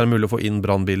 Det skal være mulig å få inn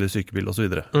brannbiler, sykebil og så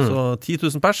videre. Så 10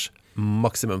 000 pers,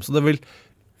 maksimum. Så det vil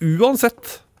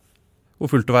uansett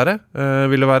hvor fullt det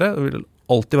vil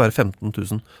alltid være 15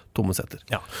 000 tomme seter.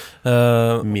 Ja.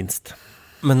 Minst.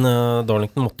 Men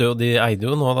Darlington måtte jo, de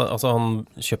eide jo nå, altså han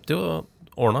kjøpte jo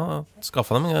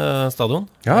skaffa dem stadion,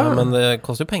 men det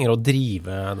koster jo penger å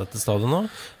drive dette stadionet,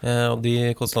 og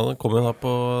de kostnadene kom jo da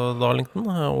på Darlington,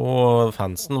 og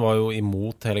fansen var jo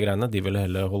imot hele greiene, de ville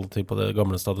heller holde til på det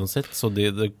gamle stadionet sitt, så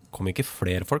det kom ikke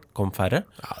flere folk, det kom færre.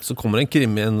 Ja, så kommer en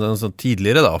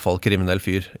tidligere da, i hvert fall kriminell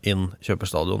fyr inn, kjøper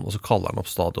stadion, og så kaller han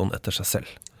opp stadion etter seg selv.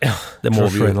 Ja, det må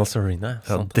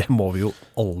vi jo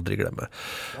aldri glemme.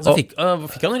 Så fikk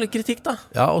han jo litt kritikk da.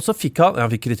 Ja, og så fikk han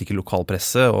kritikk i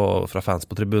lokalpresse og fra fans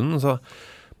på tribunen, så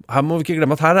her må vi ikke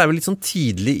glemme at her vi litt sånn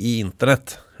tidlig i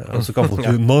internett. Ja, så kan folk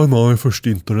si, nei,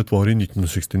 første internett var i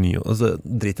 1969. Altså,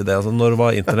 drit i det. Altså, når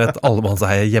var internett alle mann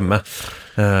seg hjemme?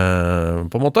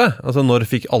 På en måte. Altså, når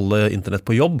fikk alle internett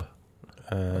på jobb?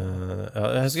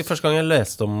 Jeg husker første gang jeg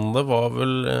leste om det var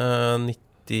vel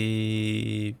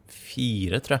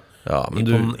 94, tror jeg. Ja,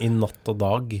 men I natt og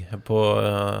dag på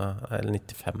eller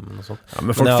 95 og sånt. Ja, men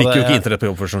folk fikk jo ikke internett på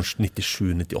jobb for sånn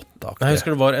 97-98. Jeg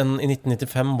husker det var i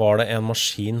 1995 var det en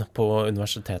maskin på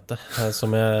universitetet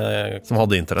som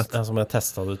hadde internett. Ja, som jeg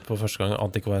testet ut på første gang,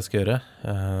 ante ikke hva jeg skulle gjøre.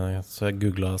 Så jeg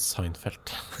googlet Seinfeld.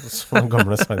 Så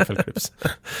gamle Seinfeld-klips.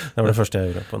 Det var det første jeg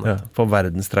gjorde på nettet. Ja, på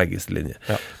verdens tregeste linje.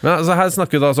 Ja. Men altså, her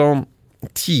snakker vi da sånn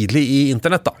tidlig i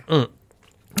internett da.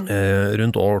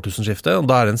 Rundt årtusenskiftet, og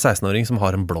da det en 16-åring som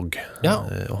har en blogg. Ja.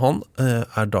 Og han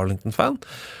Darlington-fan,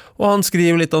 og han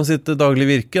skriver litt om sitt daglige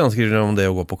virke, han skriver om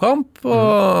det å gå på kamp,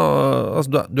 og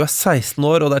altså, du 16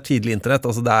 år, og det tidlig internett,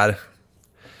 altså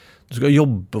du skal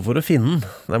jobbe for å finne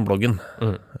den bloggen.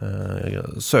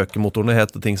 Søkemotorene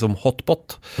heter ting som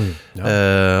Hotbot,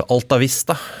 Alta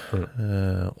Vista,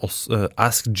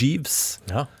 Ask Jeeves,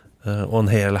 og en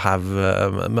hel hav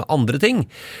med andre ting.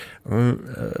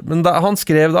 Men han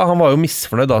skrev da, han var jo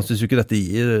misfornøyd da, han synes jo ikke dette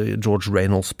George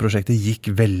Reynolds-prosjektet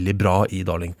gikk veldig bra i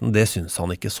Darlington. Det synes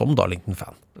han ikke som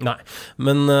Darlington-fan. Nei,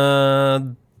 men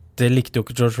det likte jo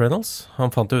ikke George Reynolds.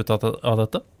 Han fant jo ut av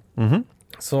dette.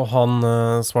 Så han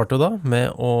svarte jo da med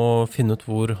å finne ut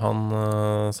hvor han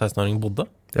 16-åringen bodde.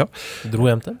 Ja. Dro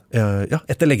hjem til? Ja,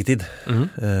 etter leggetid.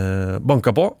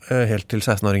 Banka på, helt til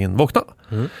 16-åringen våkna.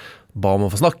 Ba om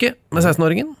å få snakke med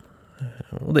 16-åringen.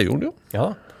 Og det gjorde han jo.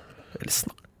 Ja. Eller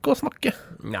snakke.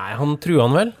 Nei, han truet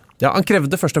han vel? Ja, han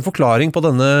krevde først en forklaring på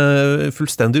denne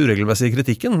fullstendig uregelmessige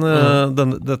kritikken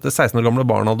dette 16 år gamle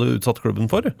barn hadde utsatt klubben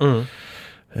for.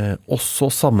 Og så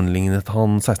sammenlignet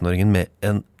han 16-åringen med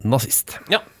en nazist.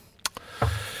 Ja.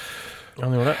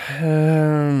 Han gjorde det.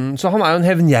 Så han jo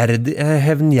en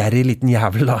hevngjerrig liten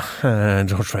jævel da,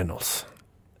 George Reynolds.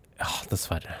 Ja,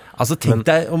 dessverre. Altså, tenk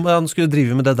deg om han skulle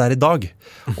drive med det der i dag.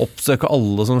 Oppsøke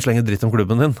alle som slenger dritt om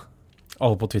klubben din.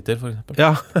 Alle på Twitter, for eksempel.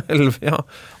 Ja,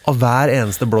 av hver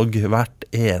eneste blogg, hvert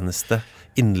eneste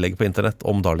innlegg på internett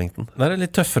om Darlington. Det et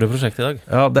litt tøffere prosjekt i dag.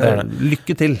 Ja, det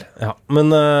lykke til. Ja, men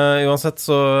uansett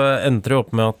så endte det opp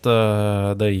med at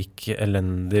det gikk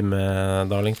elendig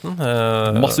med Darlington.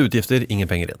 Masse utgifter, ingen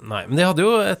penger inn. Nei, men de hadde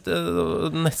jo en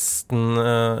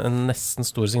nesten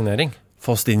stor signering.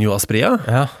 Faustinho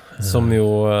Asprilla, som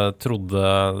jo trodde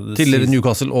tidligere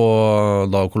Newcastle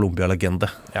og da Colombia-legende.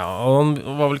 Ja, og han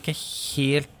var vel ikke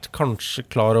helt kanskje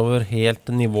klar over helt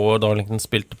nivået Darlington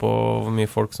spilte på, hvor mye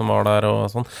folk som var der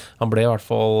og sånn. Han ble i hvert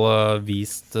fall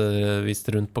vist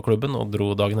rundt på klubben og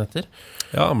dro dagen etter.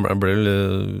 Ja, han ble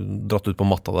dratt ut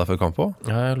på matta der før kamp også.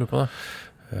 Ja, jeg lurer på det.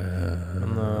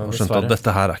 Og skjønte at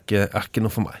dette her ikke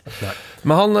noe for meg. Nei.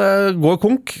 Men han går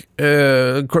konk,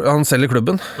 han selger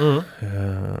klubben,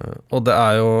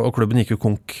 og klubben gikk jo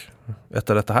konk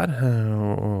etter dette her,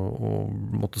 og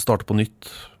måtte starte på nytt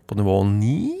på nivå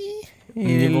 9,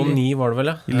 Nivå 9 var det vel,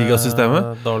 ja. I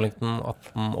ligasystemet. Darlington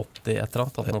 1880 et eller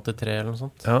annet, 1883 eller noe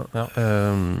sånt. Ja.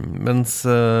 Mens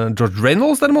George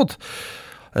Reynolds derimot,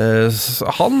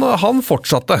 han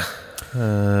fortsatte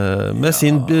med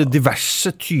sin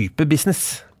diverse type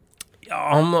business. Ja,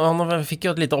 han fikk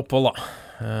jo et lite opphold da.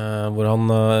 Hvor han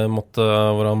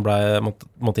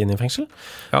måtte inn i fengsel.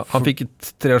 Ja, han fikk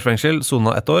 3 års fengsel,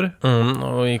 sona 1 år.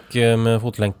 Og gikk med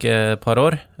fotlenke et par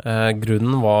år.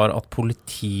 Grunnen var at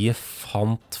politiet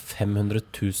fant 500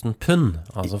 000 pund,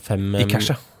 altså 5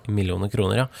 millioner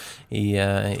kroner, i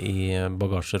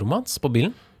bagasjerommet på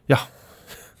bilen. Ja.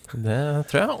 Det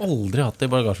tror jeg aldri hatt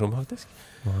i bagasjerommet, faktisk.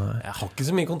 Nei. Jeg har ikke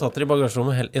så mye kontakter i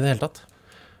bagasjerommet i det hele tatt.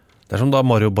 Det som da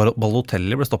Mario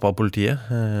Balotelli ble stoppet av politiet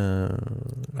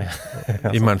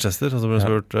i Manchester, og så ble det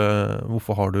spurt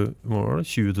hvorfor har du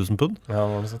 20 000 pund? Ja,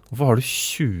 var det sånn. Hvorfor har du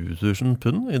 20 000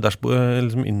 pund i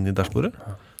liksom inni dashbordet?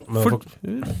 For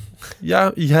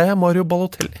jeg Mario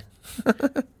Balotelli.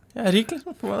 Jeg rik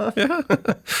liksom. Ja,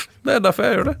 det derfor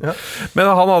jeg gjør det. Ja. Men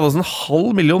han hadde altså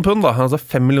 500 000 pund da, altså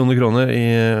 5 millioner kroner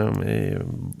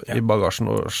i bagasjen,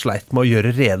 og sleit med å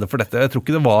gjøre rede for dette. Jeg tror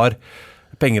ikke det var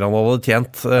penger han hadde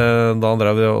tjent da han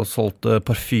drev og solgte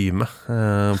parfyme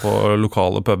på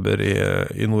lokale puber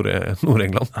i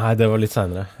Nord-England. Nei, det var litt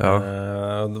senere. Ja.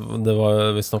 Det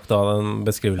var visst nok da en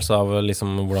beskrivelse av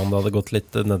liksom hvordan det hadde gått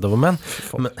litt nedover men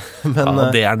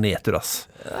det nedtur, ass.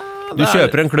 Du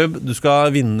kjøper en klubb, du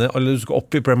skal vinne, eller du skal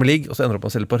opp i Premier League, og så ender du opp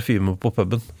med å selge parfyme på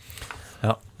puben.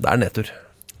 Ja. Det nedtur.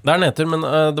 Det nedtur, men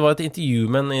det var et intervju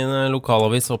med en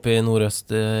lokalavis oppe i nordøst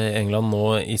i England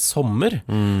nå i sommer,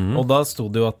 og da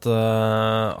stod det jo at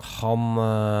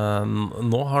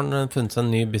nå har han funnet seg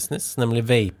en ny business, nemlig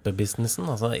vape-businessen,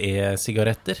 altså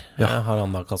e-sigaretter, har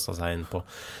han da kastet seg inn på,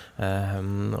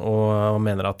 og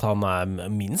mener at han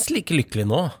minst like lykkelig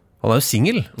nå. Han jo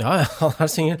single. Ja, han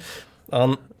single.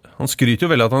 Han skryter jo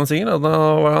veldig at han single.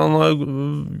 Han har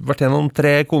vært gjennom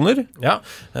 3 koner. Ja,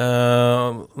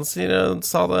 han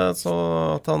sa det så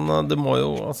at du må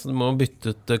jo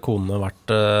bytte ut konene hvert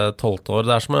 12 år.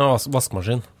 Det som en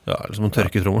vaskemaskin. Ja, eller som en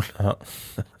tørketrommel. Ja.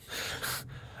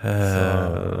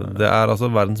 Det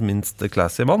altså verdens minst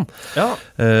classy mann. Ja.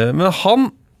 Men han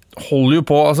holder jo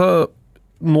på,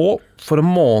 nå for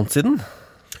en måned siden,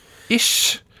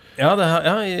 ish. Ja,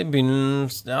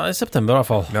 i september i hvert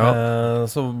fall. Ja.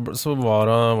 Så var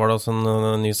det også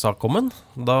en ny sak om den.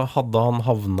 Da hadde han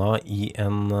havnet i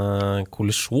en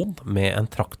kollisjon med en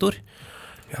traktor.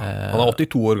 Ja. Han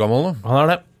 82 år gammel nå.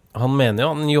 Han det. Han mener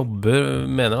han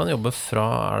jobber fra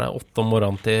 8 om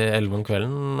morgenen til 11 om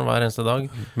kvelden hver eneste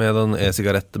dag. Med den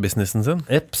e-sigarett-businessen sin?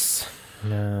 Eps.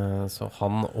 Så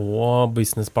han og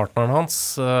businesspartneren hans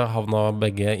havna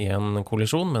begge i en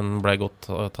kollisjon, men ble godt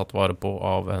tatt vare på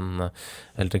av en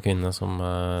eldre kvinne som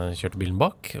kjørte bilen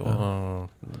bak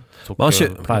og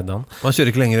pleide han. Man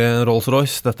kjører ikke lenger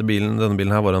Rolls-Royce. Denne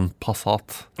bilen her var en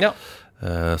Passat. Ja.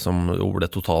 Som ble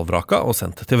totalvraka og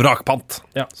sendt til vrakpant.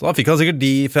 Ja. Så da fikk han sikkert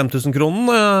de 5 000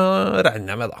 kronene, regner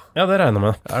jeg med da. Ja, det regner jeg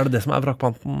med. Det det som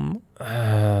vrakpanten?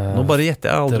 Nå bare gjetter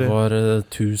jeg aldri. Det var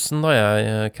 1000 da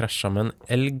jeg krasjet med en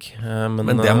elg. Men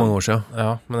det mange år siden.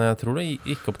 Ja, men jeg tror det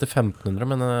gikk opp til 1500,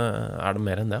 men det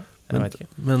mer enn det? Jeg vet ikke.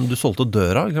 Men du solgte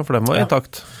døra, for den var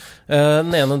intakt. Den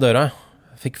ene døra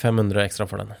fikk 500 ekstra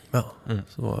for den. Ja.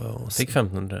 Så det var jo fikk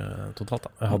 1500 totalt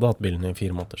da. Jeg hadde hatt bilen i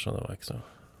 4 måneder, så det var ikke så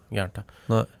gærent det.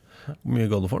 Nei. Hvor mye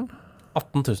ga du for den?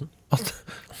 18 000.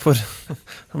 For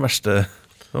den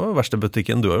verste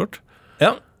butikken du har gjort?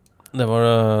 Ja,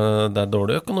 det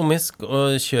dårlig økonomisk å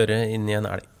kjøre inn i en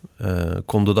elg.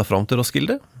 Kom du deg fram til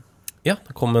Roskilde? Ja,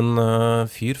 det kom en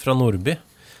fyr fra Nordby.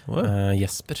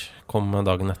 Jesper kom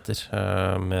dagen etter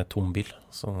med tom bil.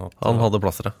 Sånn at, han hadde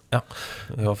plasser, ja.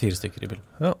 Vi var 4 stykker i bilen.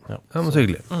 Ja, men så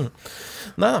hyggelig.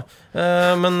 Neida,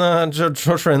 men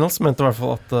George Reynolds mente i hvert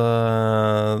fall at det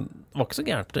var ikke så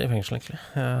gærent i fengsel egentlig.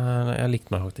 Jeg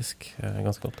likte meg faktisk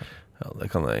ganske godt. Ja,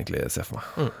 det kan jeg egentlig se for meg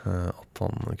at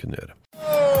han kunne gjøre.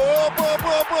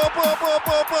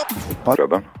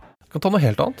 Kan ta noe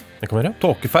helt annet. Det kan vi gjøre.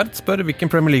 Tåkeferd spør hvilken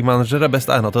Premier League-manager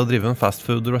best egnet til å drive en fast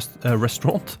food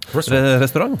restaurant.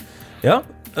 Ja.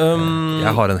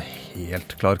 Jeg har en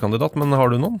helt klar kandidat, men har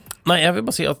du noen? Nei, jeg vil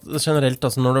bare si at generelt,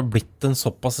 altså, når det har blitt en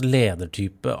såpass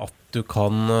ledertype at du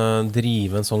kan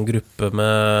drive en sånn gruppe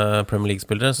med Premier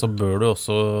League-spillere, så bør du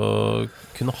også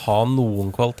kunne ha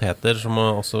noen kvaliteter som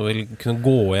også vil kunne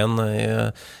gå igjen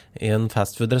i en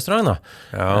fastfood-restaurant da.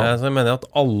 Ja. Så jeg mener at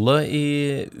alle i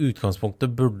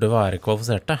utgangspunktet burde være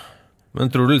kvalifiserte.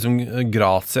 Men tror du liksom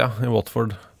Grazia i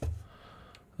Watford,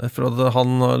 for at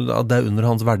det under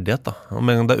hans verdighet da. Og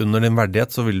med en gang det under din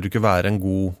verdighet, så vil du ikke være en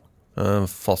god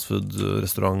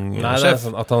fastfood-restaurantsjef. Nei, det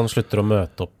sånn at han slutter å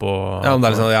møte opp Ja, men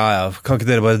det sånn, kan ikke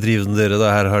dere bare drive den dere?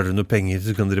 Her har dere noe penger,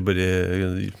 så kan dere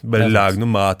bare lage noe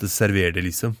mat og servere det,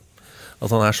 liksom. At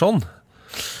han sånn.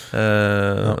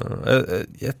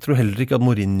 Jeg tror heller ikke at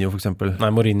Mourinho, for eksempel.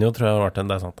 Nei, Mourinho tror jeg har vært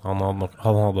det er sant. Han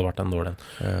hadde vært en dårlig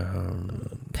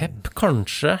Pep,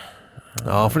 kanskje.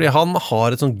 Ja, fordi han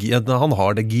har det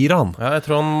giret, han. Ja, jeg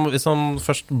tror hvis han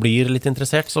først blir litt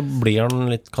interessert, så blir han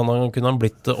kunne han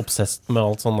blitt obsessed med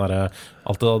alt sånn der,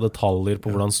 alt det detaljer på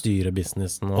hvordan styre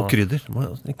businessen. Og krydder.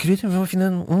 Vi må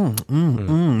finne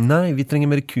Nei, vi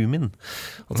trenger mer kumin.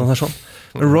 At han sånn.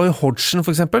 Roy Hodgson,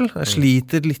 for eksempel, jeg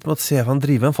sliter litt med å se han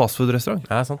drive en fastfood-restaurant.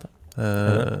 Ja, sant det.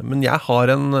 Men jeg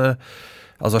har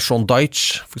Sean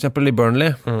Dyche, for eksempel, i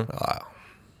Burnley.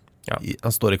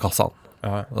 Han står i kassa,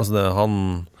 Ja. Altså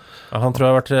han tror jeg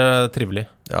har vært trivelig.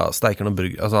 Ja, steiker noe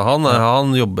brygg. Altså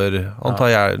han jobber, han tar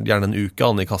gjerne en uke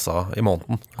han i kassa i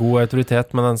måneden. God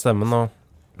autoritet med den stemmen.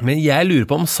 Men jeg lurer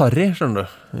på om Sarri, skjønner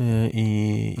du,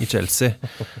 i Chelsea,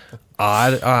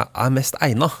 er mest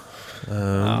egnet.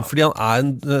 Fordi han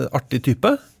en artig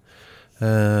type.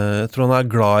 Jeg tror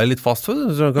han glad i litt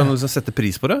fastfood, så han kan liksom sette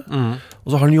pris på det. Og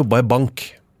så har han jobbet i bank.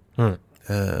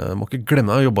 Må ikke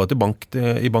glemme han jobbet i bank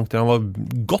til han var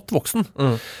godt voksen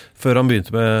før han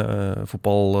begynte med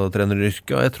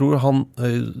fotballtreneryrket, og jeg tror han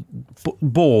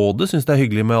både synes det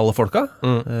hyggelig med alle folka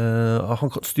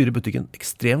han styrer butikken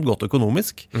ekstremt godt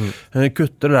økonomisk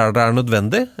kutter der det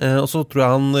nødvendig og så tror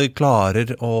jeg han klarer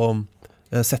å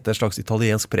sette et slags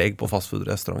italiensk preg på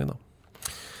fastfood-restauranten da.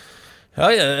 Ja,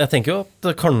 jeg tenker jo at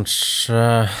kanskje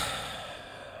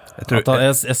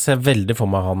Jeg ser veldig for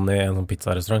meg han i en sånn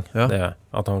pizzarestaurant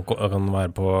at han kan være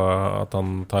på at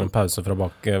han tar en pause fra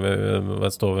bak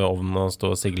stå ved ovnen og stå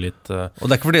og sigge litt og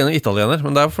det ikke fordi han italiener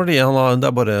men det fordi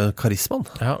det bare karismaen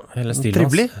hele stilen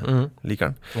trivelig, liker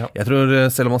han Jeg tror,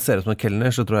 selv om han ser ut som en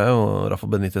kelner så tror jeg jo Rafa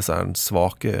Benitez en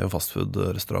svak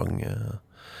fastfood-restaurant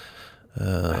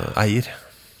eier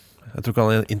Jeg tror ikke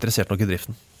han interessert nok i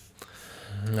driften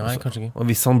Nei, kanskje ikke Og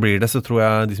hvis han blir det så tror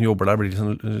jeg de som jobber der blir litt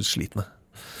sånn slitne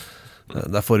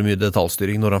Det for mye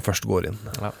detaljstyring når han først går inn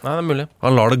Nei, det mulig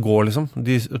Han lar det gå liksom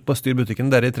De bare styrer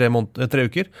butikken der i 3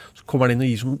 uker Så kommer han inn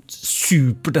og gir sånn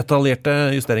superdetaljerte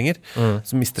justeringer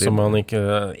Som han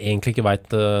egentlig ikke vet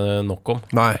nok om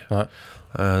Nei.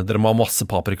 Dere må ha masse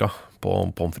paprika på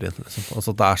pommes frites liksom.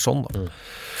 Altså det sånn da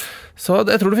Så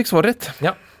jeg tror du fikk svaret ditt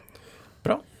Ja,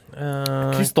 bra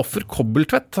Kristoffer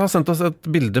Kobbeltvedt har sendt oss et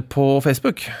bilde på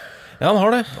Facebook Ja, han har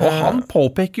det Og han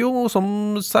påpeker jo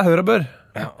som seg hør og bør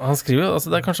Ja, han skriver jo,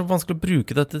 det kanskje vanskelig å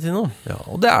bruke dette til noe Ja,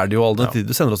 og det det jo all den tid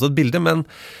Du sender oss et bilde, men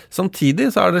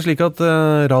samtidig så det slik at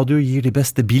radio gir de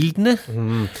beste bildene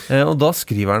Og da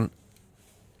skriver han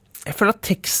Jeg føler at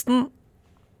teksten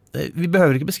Vi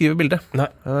behøver ikke beskrive bildet Nei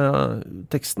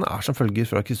Teksten som følger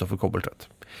fra Kristoffer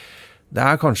Kobbeltvedt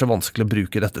Det kanskje vanskelig å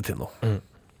bruke dette til noe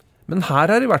Men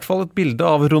her i hvert fall et bilde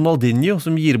av Ronaldinho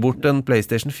Som gir bort en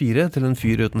PlayStation 4 til en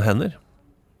fyr uten hender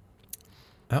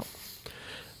Ja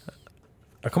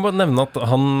Jeg kan bare nevne at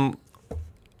han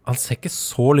ser ikke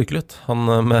så lykkelig ut Han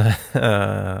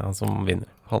han som vinner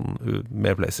Han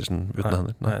med PlayStation uten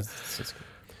hender Nei,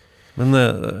 Men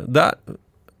det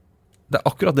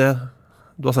akkurat det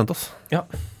du har sendt oss Ja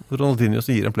Ronaldinho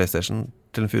som gir en PlayStation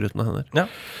til en fyr uten hender Ja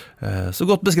Så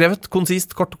godt beskrevet,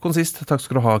 konsist, kort og konsist Takk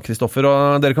skal du ha, Kristoffer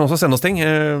Og dere kan også sende oss ting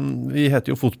Vi heter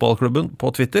jo Fotballklubben på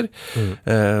Twitter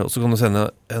Og så kan du sende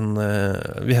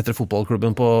Vi heter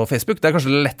Fotballklubben på Facebook Det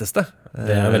kanskje det letteste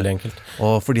Det veldig enkelt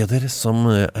Og for de av dere som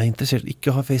interessert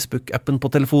ikke har Facebook-appen på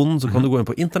telefonen Så kan du gå inn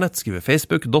på internett Skrive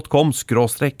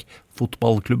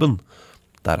facebook.com/fotballklubben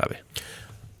Der vi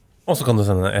Og så kan du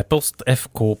sende e-post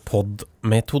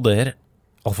fkpod-metoder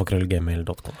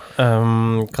alfakrøllgmail.com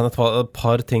Kan jeg ta et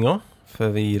par ting også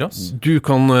før vi gir oss? Du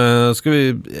kan, skal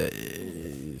vi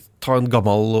ta en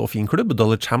gammel og fin klubb,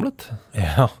 Dulwich Hamlet?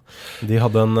 Ja, de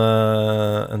hadde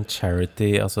en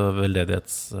charity, altså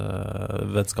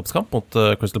veldedighetsvennskapskamp mot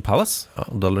Crystal Palace Ja,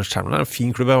 Dulwich Hamlet en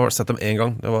fin klubb, jeg har sett dem en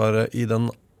gang Det var i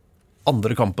den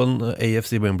andre kampen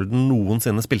AFC Wimbledon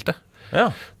noensinne spilte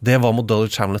Ja Det var mot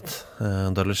Dulwich Hamlet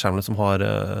som har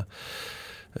hadde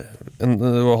I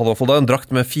hvert fall da en drakt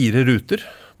med 4 ruter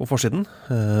på forsiden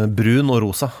brun og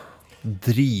rosa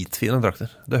dritfine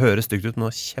drakter det høres stygt ut, men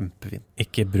det var kjempefin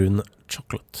ikke brun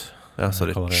chocolate ja,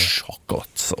 sorry,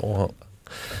 chocolate og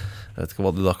jeg vet ikke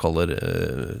hva de da kaller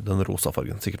den rosa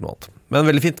fargen, sikkert noe annet men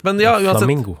veldig fint, men ja uansett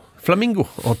Flamingo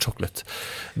og chocolate.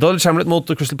 Dodge Hamlet mot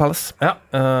Crystal Palace. Ja,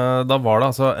 da var det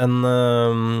altså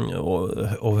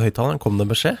over høyttaleren kom det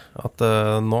beskjed at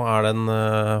nå det en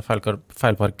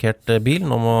feilparkert bil,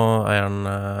 nå må eieren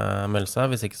melde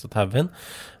seg, hvis ikke så tauer vi inn.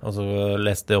 Og så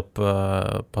leste de opp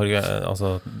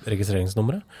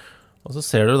registreringsnummeret. Og så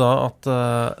ser du da at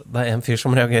det en fyr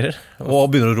som reagerer. Og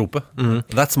begynner å rope.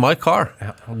 That's my car.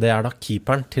 Ja, og det da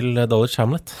keeperen til Dulwich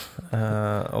Hamlet.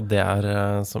 Og det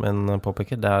som en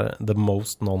påpeker, det the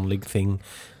most non-league thing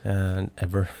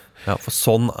ever. Ja, for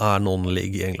sånn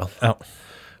non-league i England. Ja.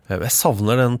 Jeg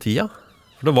savner den tida.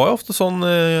 For det var jo ofte sånn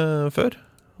før.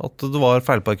 At det var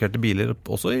feilparkerte biler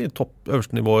også i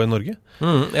øverste nivå i Norge.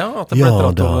 Ja, at det ble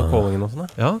dratt over Kålingen og sånn.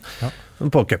 Ja.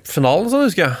 På cupfinalen, så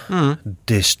husker jeg.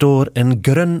 Det står en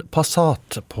grønn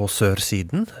Passat på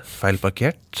sørsiden.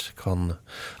 Feilparkert. Kan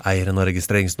eieren av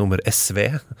registreringsnummer SV.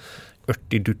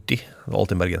 Ørti-dutti. Det var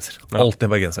alltid en bergenser. Alltid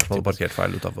en bergenser som hadde parkert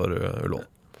feil utenfor Ullevål.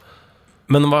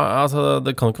 Men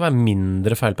det kan jo ikke være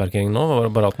mindre feilparkering nå,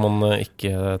 bare at man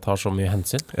ikke tar så mye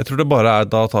hensyn. Jeg tror det bare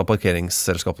da tar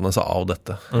parkeringsselskapene seg av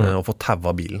dette, og får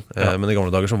taua bilen. Men i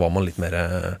gamle dager så var man litt mer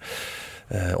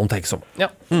omtenksom. Ja.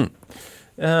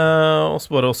 Og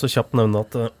så bare også kjapt nevne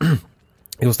at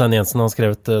Jostein Jensen har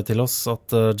skrevet til oss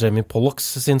at Jamie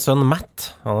Pollocks sin sønn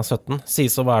Matt, han 17,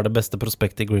 sies å være det beste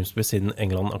prospektet i Grimsby siden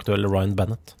England-aktuelle Ryan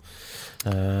Bennett.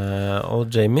 Og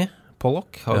Jamie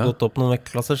Pollock har gått opp noen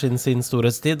vektklasser siden sin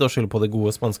storhetstid og skylder på de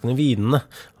gode spanskene vinene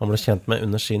han ble kjent med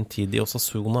under sin tid i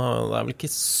Osasuna. Det vel ikke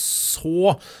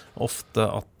så ofte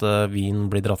at vin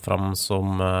blir dratt fram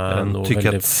som noe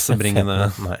tykkhetsbringende.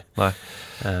 Nei.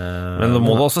 Men det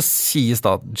må da også sies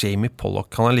da at Jamie Pollock,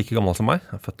 han like gammel som meg,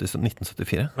 født i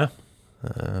 1974. Ja.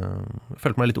 Jeg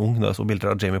følte meg litt ung da jeg så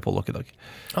bilder av Jamie Pollock i dag.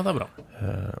 Ja, det bra.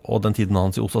 Og den tiden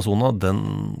hans i Osasuna, den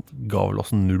ga vel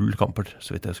også 0 kamper,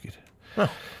 så vidt jeg husker. Ja.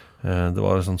 Det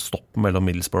var en sånn stopp mellom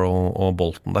Middlesbrough og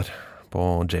Bolton der på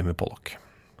Jamie Pollock.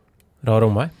 Rar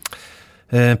omvei?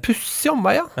 Pussig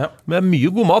omvei, ja. Med mye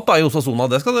god mat da i Osasuna,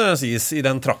 det skal det sies, i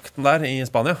den trakten der i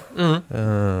Spania.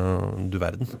 Du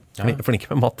verden. Flink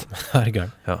med mat. Det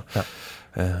gøy. Ja.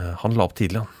 Han la opp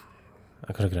tidlig, han.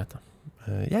 Det kanskje greit, da.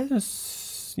 Jeg synes,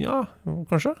 ja,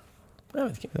 kanskje. Jeg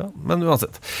vet ikke. Ja, men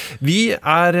uansett. Vi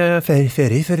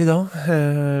ferie for i dag.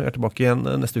 Tilbake igjen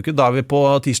neste uke. Da vi på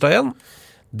tirsdag igjen.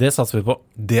 Det satser vi på.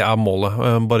 Det målet.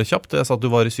 Bare kjapt. Jeg sa at du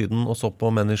var i Syden og så på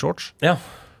menn i shorts. Ja.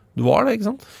 Du var det, ikke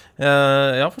sant?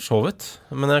 Ja, for så vidt.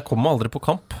 Men jeg kom aldri på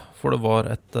kamp, for det var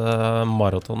et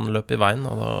maratonløp i veien,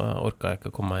 og da orket jeg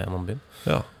ikke å komme meg gjennom byen.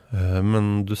 Ja,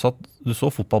 men du så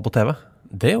fotball på TV?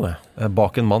 Det gjorde jeg.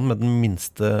 Bak en mann med den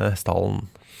minste hestehalen.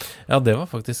 Ja, det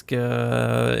var faktisk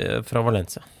fra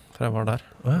Valencia, for jeg var der.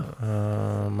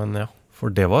 Men ja. For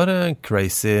det var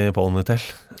Crazy Ponytail,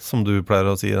 som du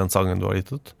pleier å si i den sangen du har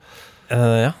gitt ut.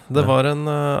 Ja, det var han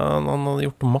hadde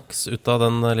gjort maks ut av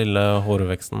den lille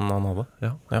hårveksten han hadde.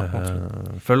 Ja,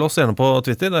 følg oss gjerne på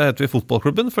Twitter, der heter vi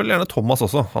Fotballklubben. Følg gjerne Thomas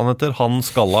også, han heter Han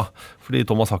Skalla, fordi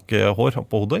Thomas har ikke hår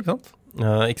på hodet, ikke sant?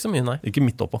 Ikke så mye, nei. Ikke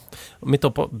midt oppå. Midt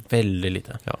oppå, veldig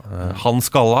lite. Ja, Han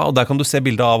Skalla, og der kan du se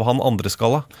bildet av han andre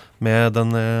Skalla med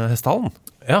den hestehalen.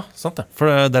 Ja, sant det. For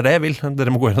det det jeg vil.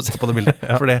 Dere må gå inn og se på det bildet.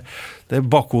 Ja. For det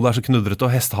bakhodet så knudret, og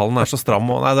hestehalen så stram.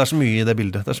 Og, nei, det så mye i det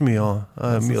bildet. Det så mye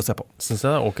å se på. Synes jeg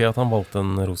det ok at han valgte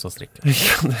en rosa strikk.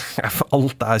 Ja,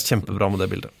 alt kjempebra med det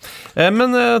bildet.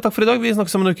 Men takk for i dag. Vi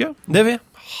snakkes om en uke. Det vi.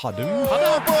 Ha det.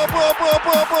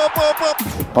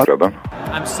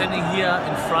 I'm sitting here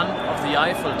in front of the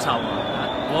Eiffel Tower.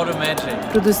 What a magic.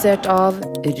 Produsert av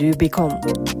Rubicon.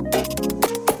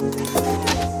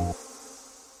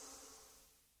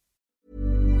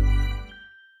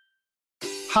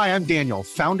 Hi, I'm Daniel,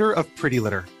 founder of Pretty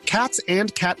Litter. Cats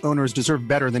and cat owners deserve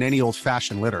better than any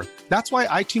old-fashioned litter. That's why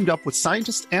I teamed up with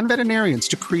scientists and veterinarians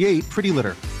to create Pretty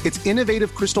Litter. Its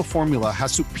innovative crystal formula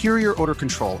has superior odor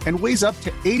control and weighs up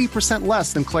to 80%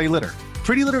 less than clay litter.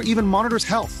 Pretty Litter even monitors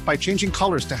health by changing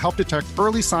colors to help detect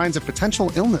early signs of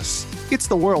potential illness. It's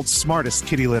the world's smartest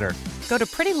kitty litter. Go to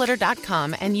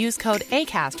prettylitter.com and use code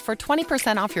ACAST for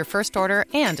 20% off your first order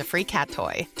and a free cat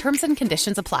toy. Terms and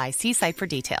conditions apply. See site for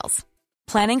details.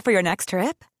 Planning for your next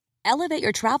trip? Elevate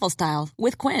your travel style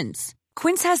with Quince.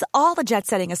 Quince has all the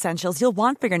jet-setting essentials you'll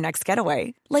want for your next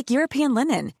getaway, like European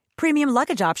linen, premium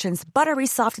luggage options, buttery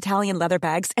soft Italian leather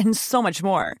bags, and so much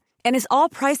more. And is all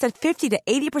priced at 50 to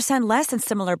 80% less than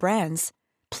similar brands.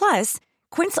 Plus,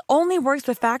 Quince only works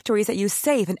with factories that use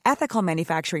safe and ethical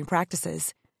manufacturing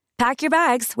practices. Pack your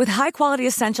bags with high-quality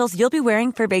essentials you'll be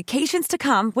wearing for vacations to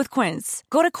come with Quince.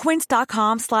 Go to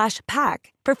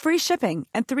quince.com/pack for free shipping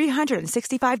and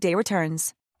 365-day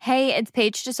returns. Hey, it's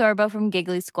Paige DeSorbo from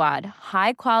Giggly Squad.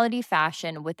 High quality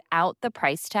fashion without the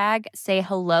price tag. Say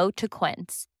hello to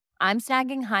Quince. I'm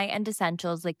snagging high-end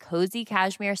essentials like cozy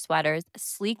cashmere sweaters,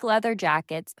 sleek leather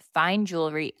jackets, fine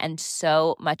jewelry, and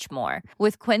so much more.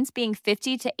 With Quince being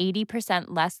 50 to 80%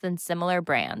 less than similar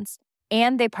brands.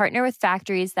 And they partner with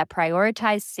factories that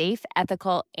prioritize safe,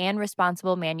 ethical, and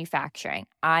responsible manufacturing.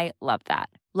 I love that.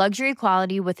 Luxury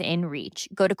quality within reach.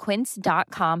 Go to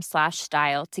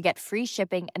quince.com/style to get free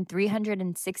shipping and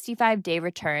 365-day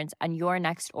returns on your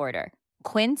next order.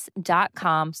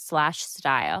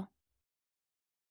 Quince.com/style.